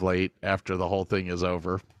arrive late after the whole thing is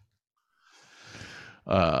over.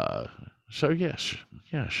 So yes.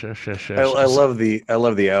 I love the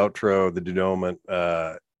outro, the denouement,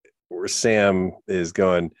 where Sam is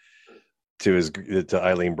going to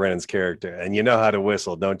Eileen Brennan's character, and you know how to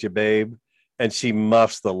whistle, don't you, babe? And she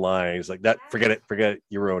muffs the line. He's like, "That, forget it.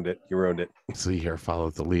 You ruined it. See here, follow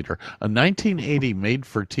the leader. A 1980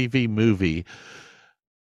 made-for-TV movie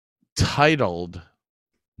titled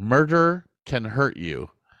 "Murder Can Hurt You"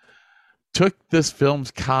 took this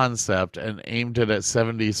film's concept and aimed it at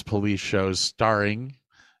 70s police shows starring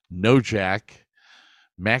No Jack,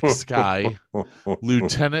 Max Sky,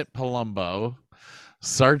 Lieutenant Palumbo,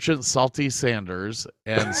 Sergeant Salty Sanders,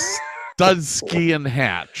 and Studsky and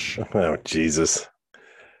Hatch. Oh, Jesus.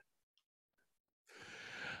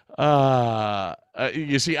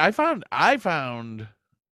 You see, I found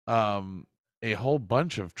a whole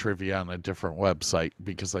bunch of trivia on a different website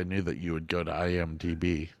because I knew that you would go to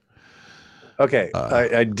IMDb. Okay,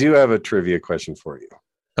 I do have a trivia question for you.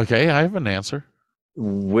 Okay, I have an answer.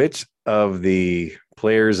 Which of the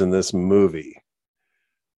players in this movie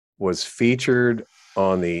was featured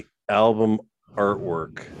on the album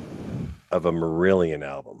artwork of a Marillion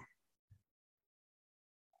album?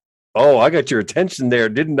 Oh, I got your attention there,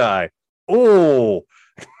 didn't I? Oh.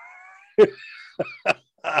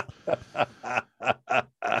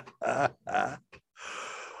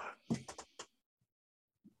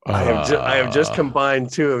 I have just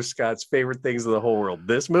combined two of Scott's favorite things in the whole world: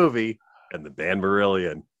 this movie and the band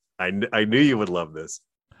Marillion. I knew you would love this.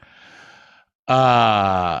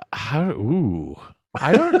 I don't.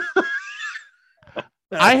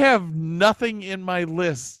 I have nothing in my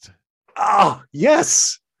list. Oh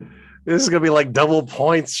yes, this is gonna be like double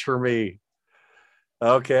points for me.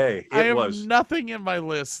 Okay, I have nothing in my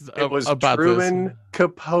list. It was about Truman this.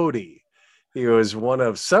 Capote. He was one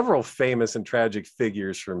of several famous and tragic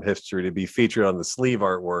figures from history to be featured on the sleeve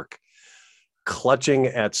artwork Clutching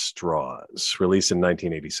at Straws, released in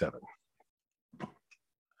 1987.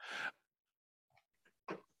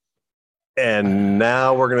 And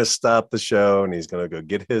now we're going to stop the show and he's going to go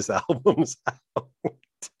get his albums out.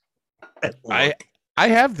 I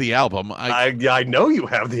have the album. I know you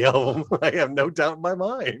have the album. I have no doubt in my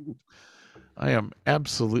mind. I am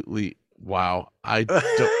absolutely wow. I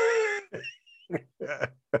don't.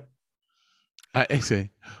 I say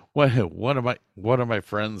one of my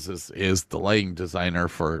friends is the lighting designer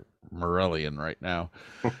for Marillion right now.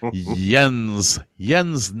 Jens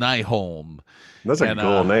Nyholm. That's a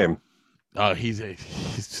cool name.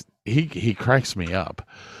 He's he cracks me up.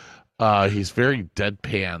 He's very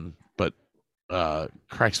deadpan, but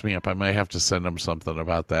cracks me up. I might have to send him something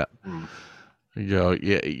about that. You know,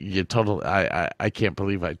 you totally. I can't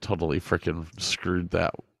believe I totally freaking screwed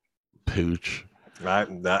that pooch.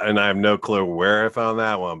 And I have no clue where I found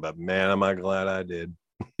that one, but man, am I glad I did.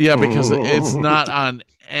 Yeah, because it's not on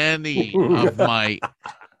any of my.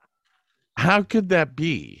 How could that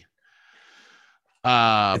be?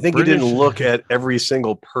 I think you didn't look at every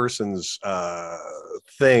single person's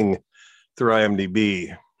thing through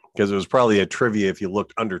IMDb, because it was probably a trivia if you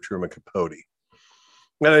looked under Truman Capote.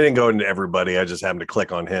 And I didn't go into everybody. I just happened to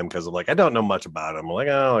click on him because I'm like, I don't know much about him. I'm like,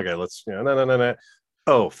 oh, okay, let's, no.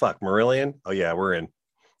 Oh, fuck, Marillion? Oh, yeah, we're in.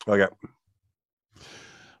 Okay.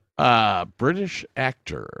 British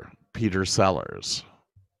actor Peter Sellers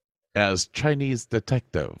as Chinese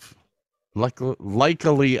detective,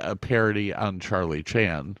 likely a parody on Charlie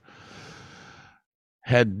Chan,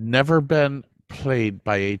 had never been played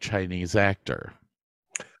by a Chinese actor.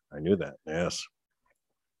 I knew that, yes.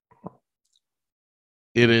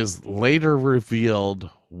 It is later revealed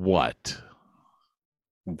what?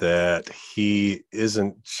 That he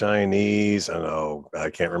isn't Chinese. I know, I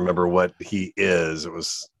can't remember what he is. It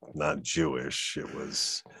was not Jewish. It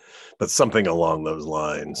was, but something along those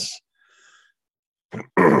lines.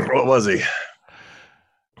 What was he?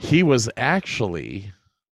 He was actually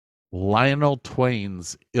Lionel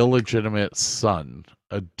Twain's illegitimate son,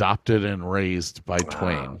 adopted and raised by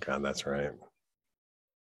Twain. Oh, God, that's right.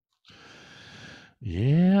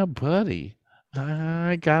 Yeah, buddy.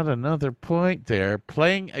 I got another point there.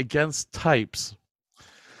 Playing against types.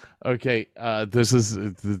 Okay, this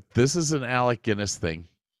is an Alec Guinness thing.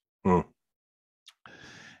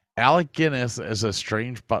 Alec Guinness as a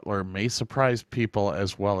strange butler may surprise people,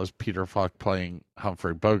 as well as Peter Falk playing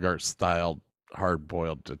Humphrey Bogart styled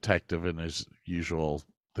hard-boiled detective in his usual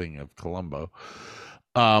thing of Columbo.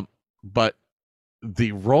 But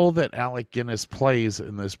the role that Alec Guinness plays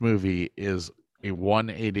in this movie is a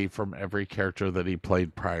 180 from every character that he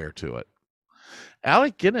played prior to it.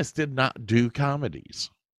 Alec Guinness did not do comedies.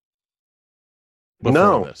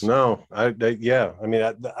 No. I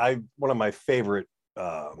mean, I one of my favorite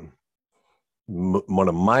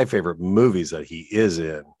movies that he is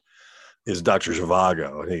in is Dr.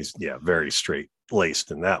 Zhivago, and he's very straight laced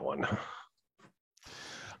in that one.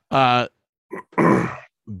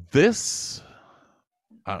 This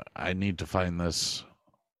I need to find this.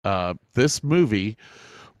 This movie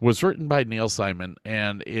was written by Neil Simon,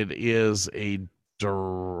 and it is it's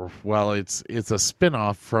a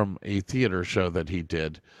spin-off from a theater show that he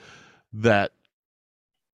did that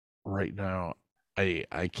right now I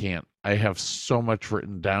can't. I have so much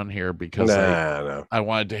written down here because I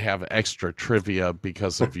wanted to have extra trivia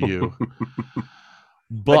because of you.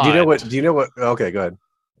 But do you know what? Okay, go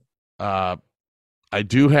ahead. I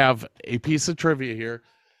do have a piece of trivia here.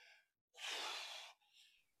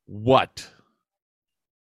 What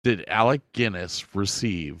did Alec Guinness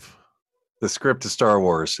receive? The script to Star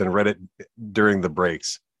Wars, and read it during the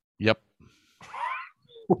breaks. Yep.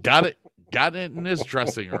 Got it in his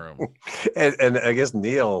dressing room. And I guess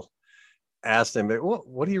Neil asked him,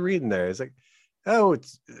 what are you reading there? He's like, oh,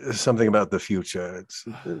 it's something about the future. It's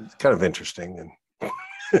kind of interesting. And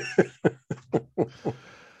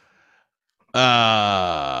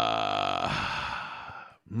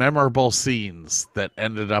memorable scenes that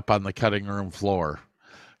ended up on the cutting room floor.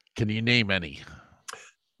 Can you name any?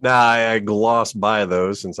 Nah, I glossed by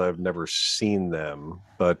those since I've never seen them,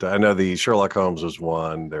 but I know the Sherlock Holmes was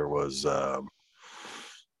one. There was,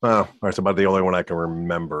 that's about the only one I can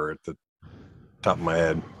remember at the top of my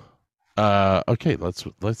head. Okay, let's.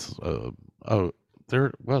 There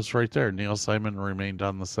it was right there. Neil Simon remained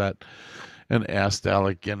on the set and asked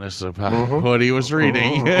Alec Guinness about what he was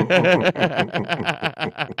reading.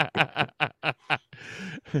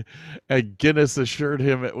 And Guinness assured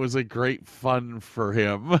him it was a great fun for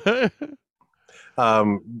him.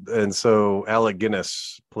 And so Alec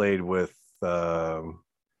Guinness played with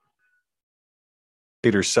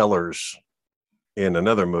Peter Sellers in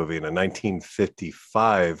another movie, in a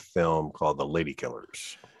 1955 film called The Lady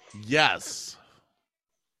Killers. Yes.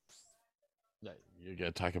 You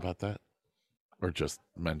gonna talk about that? Or just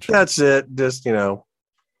mention? That's it. Just, do you know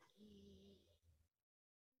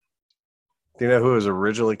who was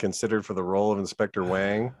originally considered for the role of Inspector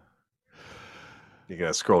Wang? You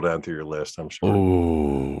gotta scroll down through your list, I'm sure.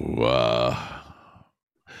 Oh,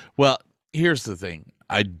 well, here's the thing.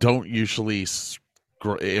 I don't usually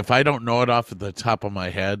if I don't know it off the top of my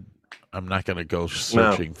head, I'm not going to go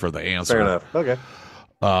searching for the answer. Fair enough. Okay.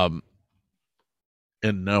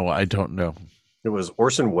 And no, I don't know. It was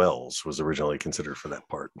Orson Welles was originally considered for that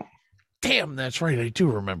part. Damn, that's right. I do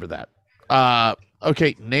remember that.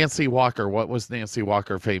 Okay, Nancy Walker. What was Nancy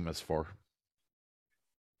Walker famous for?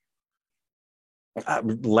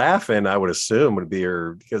 Laughing, I would assume, would be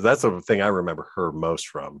her, because that's the thing I remember her most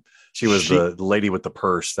from. She was the lady with the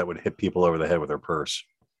purse that would hit people over the head with her purse.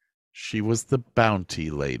 She was the bounty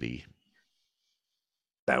lady.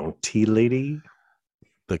 Bounty lady?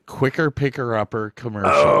 The Quicker Picker Upper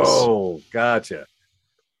commercials. Oh, gotcha.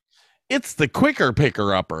 It's the Quicker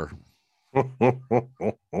Picker Upper.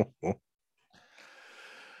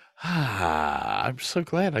 I'm so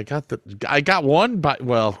glad I got one, but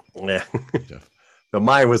well, yeah. But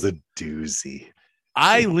mine was a doozy.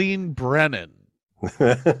 Eileen Brennan.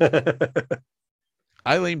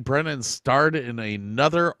 Eileen Brennan starred in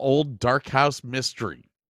another old Dark House mystery.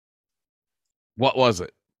 What was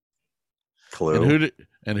it? Clue.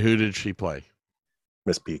 And who did she play?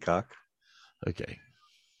 Miss Peacock. Okay.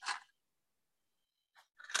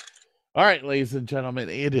 All right, ladies and gentlemen,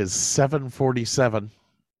 it is 7:47.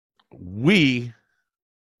 We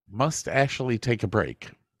must actually take a break.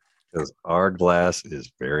 Because our glass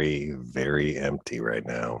is very, very empty right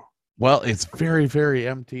now. Well, it's very, very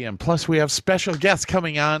empty. And plus, we have special guests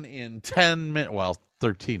coming on in 10 minutes. Well,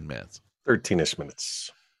 13 minutes. 13-ish minutes.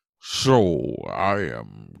 So I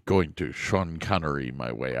am going to Sean Connery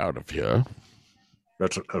my way out of here.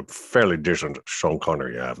 That's a fairly decent Sean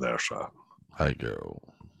Connery you have there, sir. I go.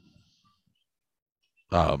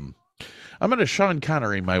 I'm going to Sean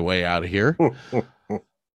Connery my way out of here.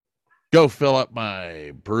 Go fill up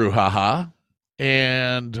my brouhaha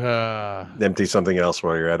and empty something else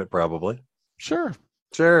while you're at it, probably. Sure.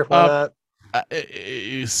 Why not?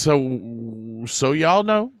 So y'all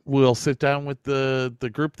know, we'll sit down with the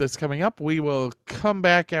group that's coming up. We will come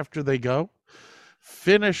back after they go,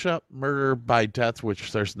 finish up Murder by Death,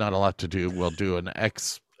 which there's not a lot to do. We'll do an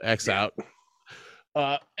X out,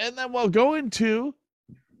 and then we'll go into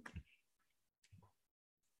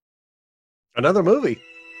another movie.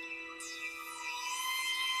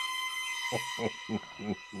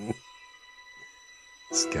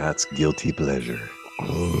 Scott's guilty pleasure.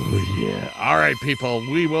 Oh, yeah. All right, people.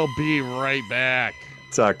 We will be right back.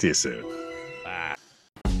 Talk to you soon. Bye.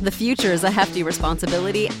 The future is a hefty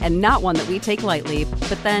responsibility and not one that we take lightly.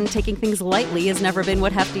 But then taking things lightly has never been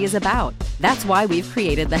what Hefty is about. That's why we've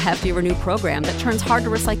created the Hefty Renew program that turns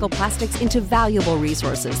hard-to-recycle plastics into valuable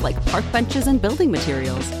resources like park benches and building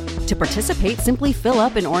materials. To participate, simply fill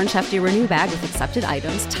up an orange Hefty Renew bag with accepted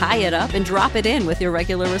items, tie it up, and drop it in with your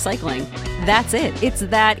regular recycling. That's it. It's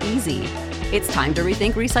that easy. It's time to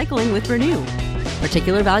rethink recycling with Renew.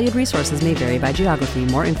 Particular valued resources may vary by geography.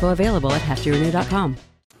 More info available at heftyrenew.com.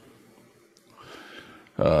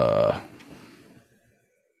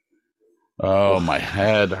 Oh, my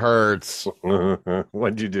head hurts.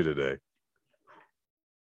 What'd you do today?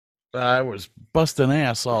 I was busting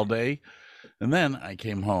ass all day, and then I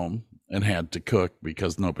came home and had to cook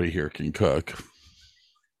because nobody here can cook.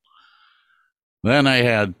 Then I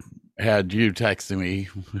had you texting me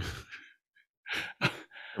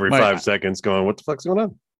every 5 seconds going, what the fuck's going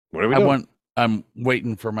on? What are we doing? I'm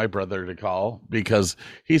waiting for my brother to call because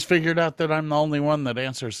he's figured out that I'm the only one that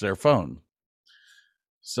answers their phone.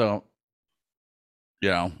 So, you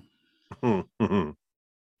know,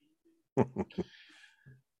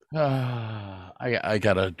 I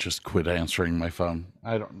gotta just quit answering my phone.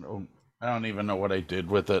 I don't know. I don't even know what I did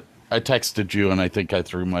with it. I texted you and I think I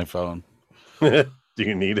threw my phone. Do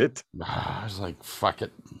you need it? I was like, fuck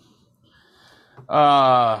it.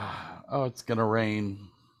 Oh, it's gonna rain.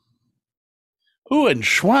 Ooh, and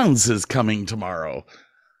Schwan's is coming tomorrow.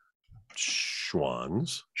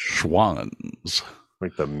 Schwans? Schwans.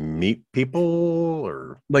 Like the meat people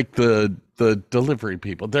or like the delivery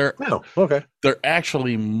people. They're okay. They're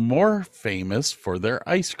actually more famous for their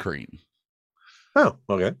ice cream. Oh,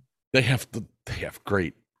 okay. They have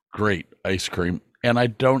great ice cream. And I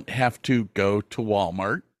don't have to go to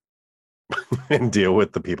Walmart and deal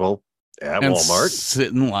with the people at Walmart.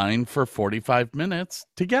 Sit in line for 45 minutes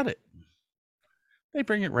to get it. They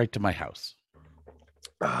bring it right to my house.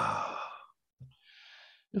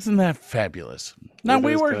 Isn't that fabulous? Now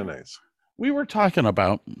we were talking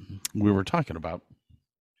about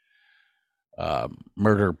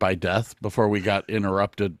Murder by Death before we got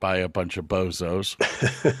interrupted by a bunch of bozos.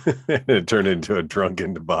 It turned into a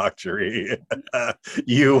drunken debauchery.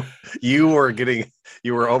 You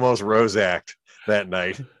were almost Rosacked that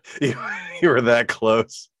night. You were that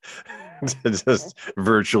close to just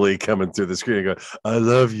virtually coming through the screen and go, I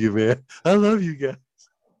love you, man. I love you guys.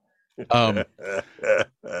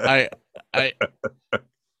 I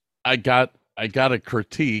got a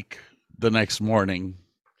critique the next morning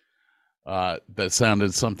that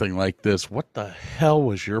sounded something like this. What the hell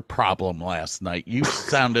was your problem last night? You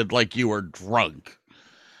sounded like you were drunk. I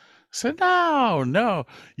said, no,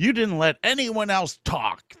 you didn't let anyone else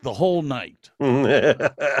talk the whole night.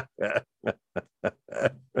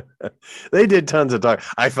 They did tons of talk.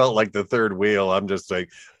 I felt like the third wheel. I'm just like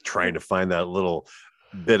trying to find that little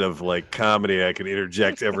bit of like comedy I can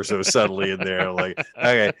interject ever so subtly in there. Like,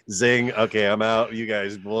 okay, zing. Okay, I'm out. You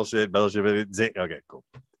guys bullshit. Zing. Okay, cool.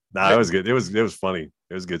 Nah, it was good. It was funny.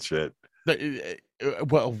 It was good shit.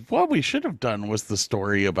 Well, what we should have done was the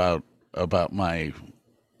story about my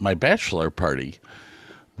bachelor party.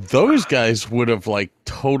 Those guys would have like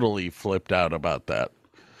totally flipped out about that.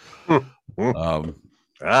 I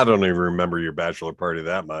don't even remember your bachelor party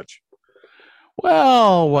that much.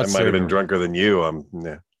 Well, I might have been drunker than you.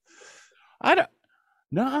 Yeah. I don't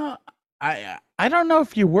know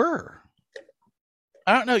if you were.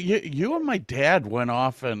 I don't know. You and my dad went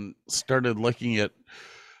off and started looking at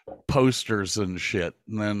posters and shit,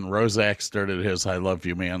 and then Rozak started his "I love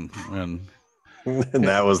you, man," and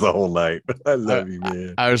that was the whole night. I love you,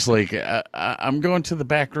 man. I was like, I'm going to the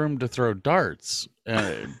back room to throw darts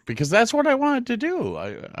because that's what I wanted to do.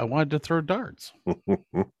 I wanted to throw darts.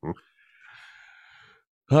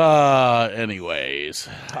 Anyways,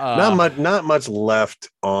 not much left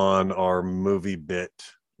on our movie bit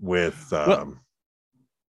with.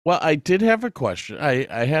 Well, I did have a question.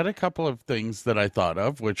 I had a couple of things that I thought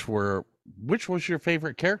of, which was your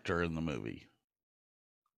favorite character in the movie?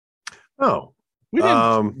 Oh,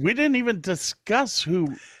 we didn't even discuss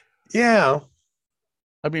who. Yeah,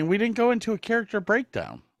 I mean, we didn't go into a character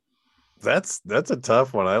breakdown. That's a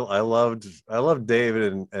tough one. I loved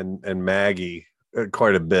David and Maggie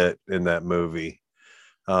quite a bit in that movie.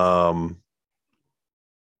 I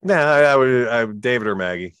would David or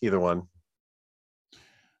Maggie, either one.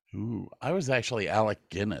 Ooh, I was actually Alec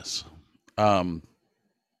Guinness,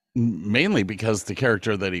 mainly because the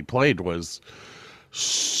character that he played was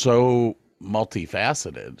so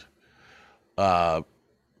multifaceted. And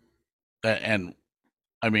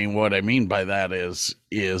I mean, what I mean by that is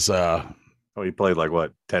he played like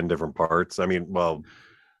what 10 different parts. I mean, well,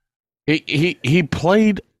 he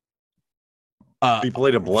played he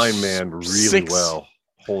played a blind man really well.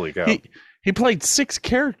 Holy cow. He played 6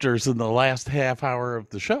 characters in the last half hour of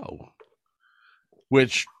the show,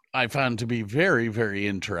 which I found to be very, very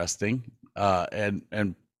interesting,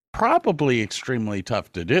 and probably extremely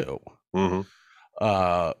tough to do. Mm-hmm.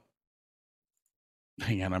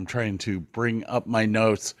 Hang on, I'm trying to bring up my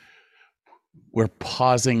notes. We're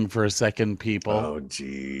pausing for a second, people. Oh,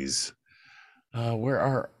 geez. Where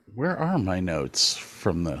are my notes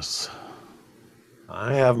from this?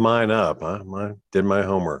 I have mine up. I did my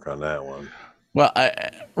homework on that one. Well, I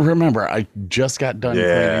remember I just got done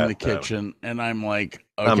cleaning the kitchen, and I'm like,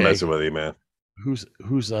 okay, I'm messing with you, man. Who's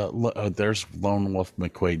there's Lone Wolf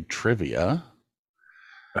McQuade trivia.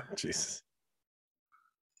 Jesus.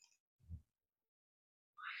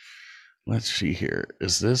 Let's see here.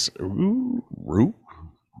 Is this Roop?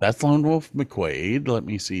 That's Lone Wolf McQuade. Let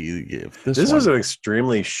me see if this was an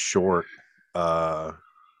extremely short.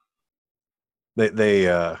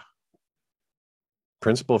 They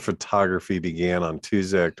principal photography began on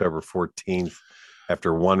Tuesday, October 14th,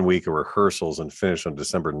 after 1 week of rehearsals, and finished on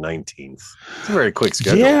December 19th. It's a very quick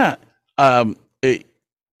schedule. Yeah,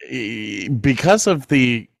 because of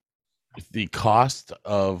the cost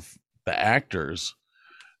of the actors,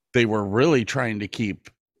 they were really trying to keep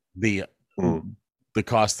the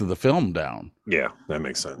cost of the film down. Yeah, that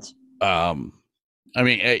makes sense. I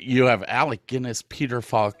mean, you have Alec Guinness, Peter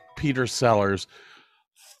Falk, Peter Sellers,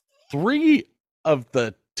 3 of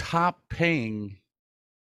the top paying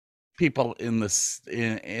people in the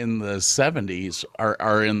 70s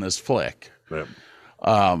are in this flick. Yep.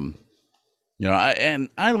 And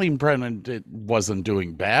Eileen Brennan wasn't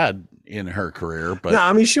doing bad in her career, but no,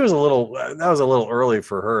 I mean, that was a little early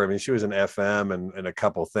for her. I mean, she was in FM and a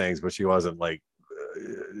couple things, but she wasn't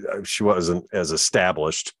as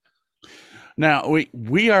established. Now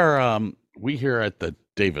we are we here at the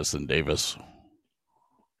Davis and Davis,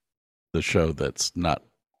 the show that's not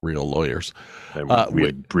real lawyers. And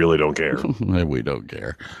we really don't care. We don't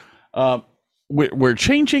care. We're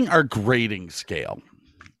changing our grading scale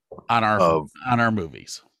on our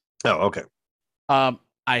movies. Oh, okay.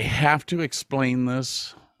 I have to explain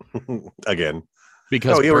this again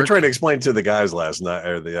because we're trying to explain to the guys last night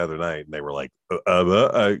or the other night, and they were like,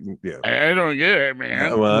 yeah. I don't get it,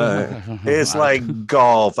 man. It's like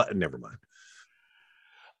golf. Never mind.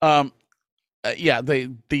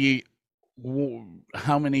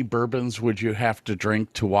 How many bourbons would you have to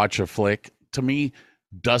drink to watch a flick? To me,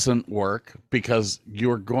 doesn't work because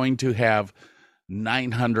you're going to have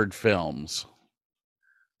 900 films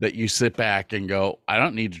that you sit back and go, I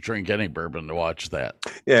don't need to drink any bourbon to watch that.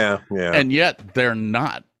 Yeah. And yet they're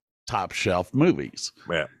not top shelf movies.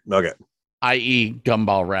 Yeah. Okay. I.e.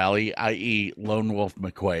 Gumball Rally, i.e. Lone Wolf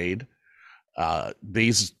McQuade.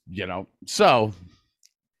 These, so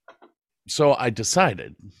I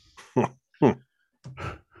decided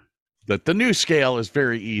that the new scale is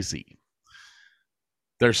very easy.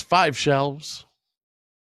 There's 5 shelves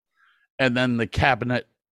and then the cabinet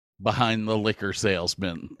behind the liquor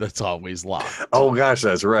salesman that's always locked. Oh gosh,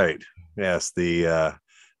 that's right. Yes, the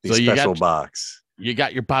So special box. You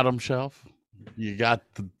got your bottom shelf. You got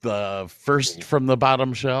the first from the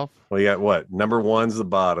bottom shelf. Well, you got what? Number 1's the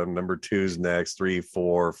bottom, number 2's next, 3,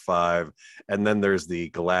 4, 5, and then there's the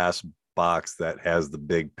glass box that has the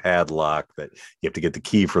big padlock that you have to get the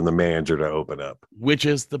key from the manager to open up. Which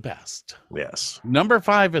is the best. Yes. Number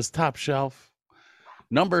 5 is top shelf.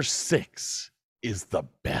 Number 6 is the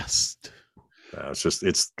best.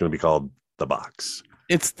 It's going to be called the box.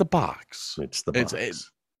 It's the box. It's the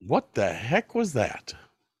box. What the heck was that?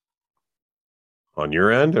 On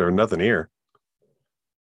your end or nothing here?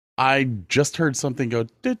 I just heard something go.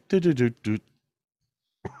 Doot.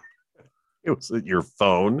 It was your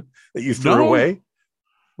phone that you threw away?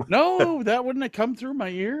 No, that wouldn't have come through my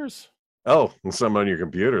ears. Oh, some on your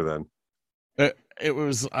computer then. It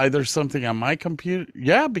was either something on my computer.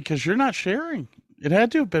 Yeah, because you're not sharing. It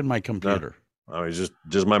had to have been my computer. No. Oh, it's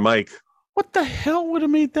just my mic. What the hell would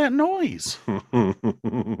have made that noise?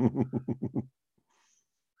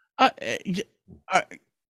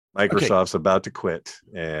 Microsoft's about to quit,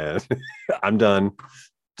 and I'm done.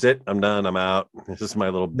 That's it. I'm done. I'm out. This is my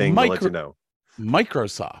little bing to let you know.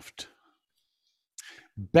 Microsoft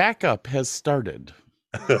backup has started.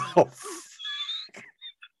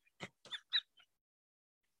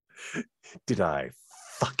 Did I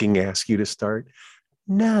fucking ask you to start?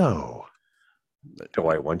 No. Do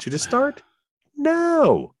I want you to start?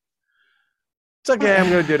 No. It's okay. I'm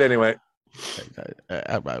going to do it anyway.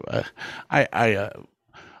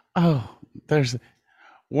 There's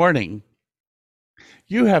warning.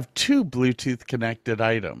 You have 2 Bluetooth connected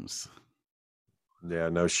items. Yeah,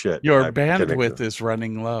 no shit. Your bandwidth is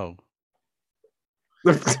running low.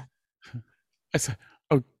 I said,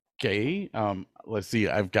 okay. Let's see.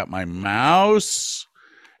 I've got my mouse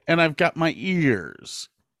and I've got my ears,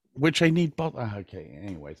 which I need both. Okay.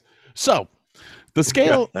 Anyways, so the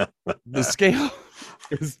scale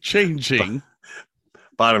is changing.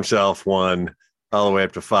 Bottom shelf 1, all the way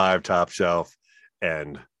up to 5, top shelf,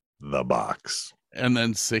 and the box. And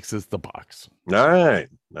then 6 is the box. All right.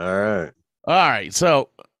 All right. So,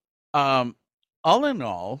 all in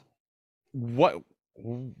all, what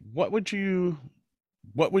would you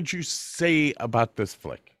say about this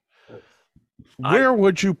flick? Where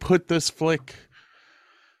would you put this flick?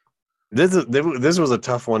 This was a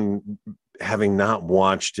tough one, having not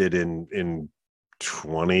watched it in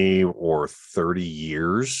 20 or 30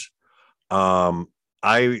 years.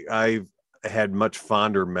 I had much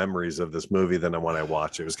fonder memories of this movie than when I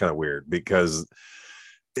watched it. It was kind of weird because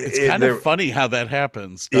it's kind of funny how that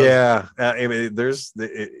happens. Yeah. I mean,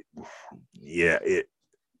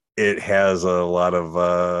 it has a lot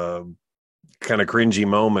of kind of cringy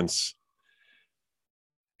moments.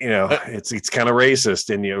 It's kind of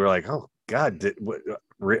racist, and you're like, oh God,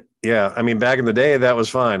 yeah. I mean, back in the day that was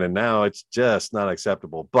fine, and now it's just not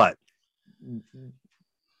acceptable. But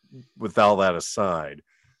with all that aside,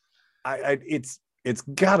 it's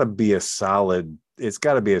got to be a solid. It's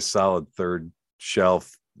got to be a solid third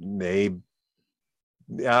shelf. Maybe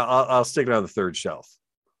I'll stick it on the third shelf.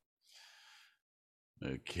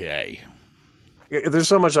 Okay. There's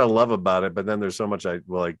so much I love about it, but then there's so much I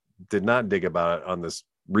did not dig about it on this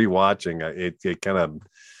rewatching. It kind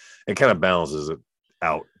of balances it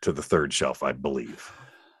out to the third shelf, I believe.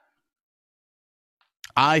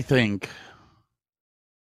 I think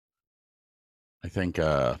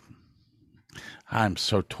I'm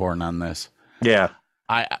so torn on this. Yeah.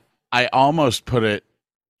 I almost put it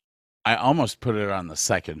on the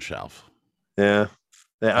second shelf. Yeah.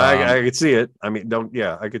 I could see it. I mean,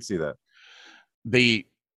 I could see that. The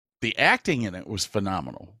acting in it was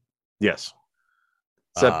phenomenal. Yes.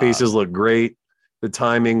 Set pieces look great. The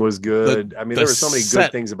timing was good. I mean, there were so many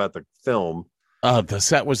good things about the film. The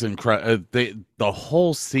set was incredible. The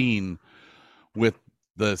whole scene with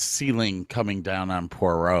the ceiling coming down on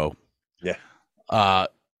Poirot. Yeah.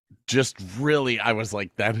 Just really, I was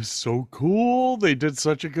like, that is so cool. They did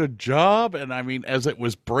such a good job. And I mean, as it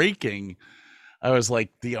was breaking, I was like,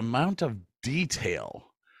 the amount of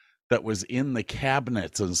detail that was in the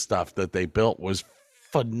cabinets and stuff that they built was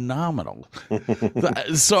phenomenal.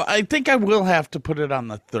 So I think I will have to put it on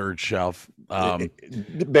the third shelf.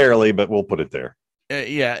 Barely, but we'll put it there.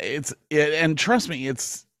 Yeah, and trust me,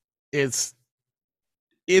 it's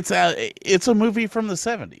a movie from the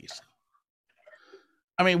 70s.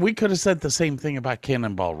 I mean, we could have said the same thing about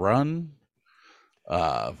Cannonball Run.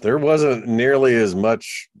 There wasn't nearly as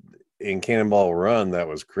much in Cannonball Run that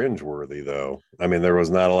was cringeworthy, though. I mean, there was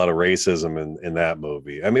not a lot of racism in that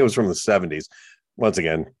movie. I mean, it was from the 70s. Once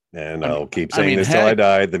again, and I'll keep saying this till I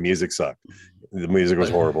die, the music sucked. The music was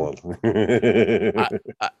horrible.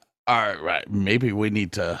 All right, maybe we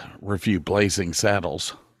need to review Blazing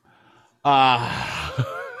Saddles.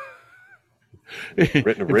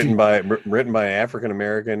 written by African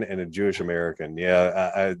American and a Jewish American.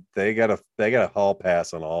 Yeah, they got a hall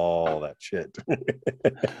pass on all that shit.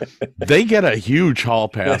 They get a huge hall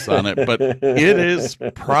pass on it, but it is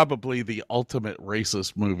probably the ultimate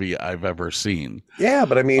racist movie I've ever seen. Yeah,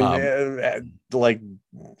 but I mean, like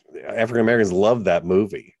African Americans love that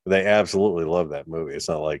movie. They absolutely love that movie. It's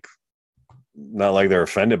not like they're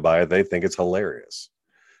offended by it. They think it's hilarious.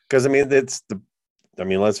 Because I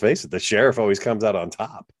mean, let's face it, the sheriff always comes out on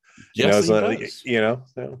top. Yes, he does.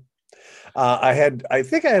 So. I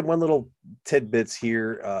think I had one little tidbits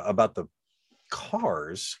here about the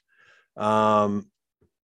cars. The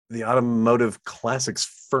Automotive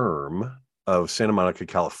Classics firm of Santa Monica,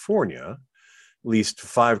 California, leased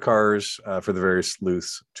 5 cars for the various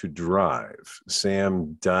sleuths to drive.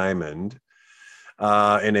 Sam Diamond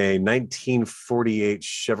in a 1948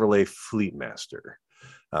 Chevrolet Fleetmaster.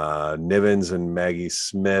 Nivens and Maggie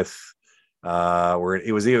Smith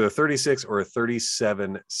it was either a 36 or a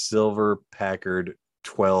 37 silver Packard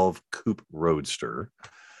 12 Coupe Roadster.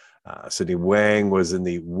 Sidney Wang was in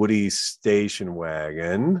the Woody Station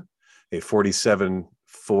Wagon, a 47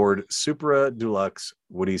 Ford Supra Deluxe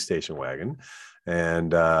Woody Station Wagon.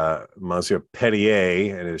 And Monsieur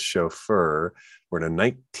Petier and his chauffeur were in a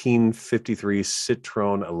 1953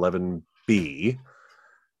 Citroen 11B.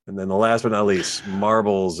 And then the last but not least,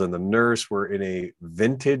 Marbles and the nurse were in a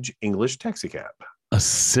vintage English taxi cab. A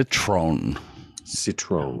Citroen.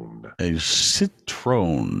 A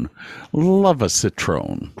Citroen. Love a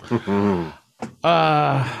Citroen.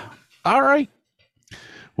 All right.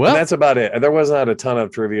 Well, and that's about it. There was not a ton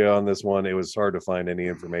of trivia on this one. It was hard to find any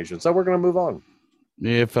information. So we're going to move on.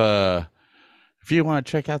 If you want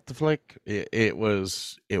to check out the flick, it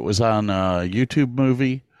was on a YouTube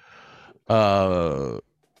movie.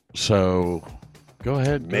 So go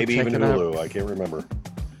ahead. Maybe even Hulu. I can't remember.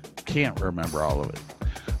 Can't remember all of it.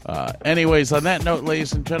 Anyways, on that note,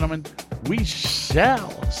 ladies and gentlemen, we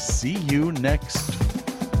shall see you next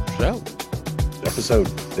show.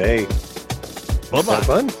 Episode day. Bye-bye.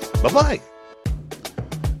 Fun. Bye-bye.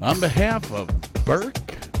 On behalf of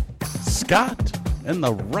Burke, Scott, and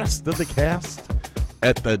the rest of the cast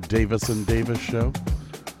at the Davis and Davis Show,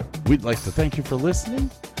 we'd like to thank you for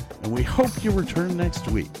listening, and we hope you return next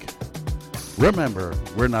week. Remember,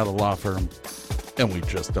 we're not a law firm, and we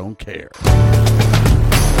just don't care.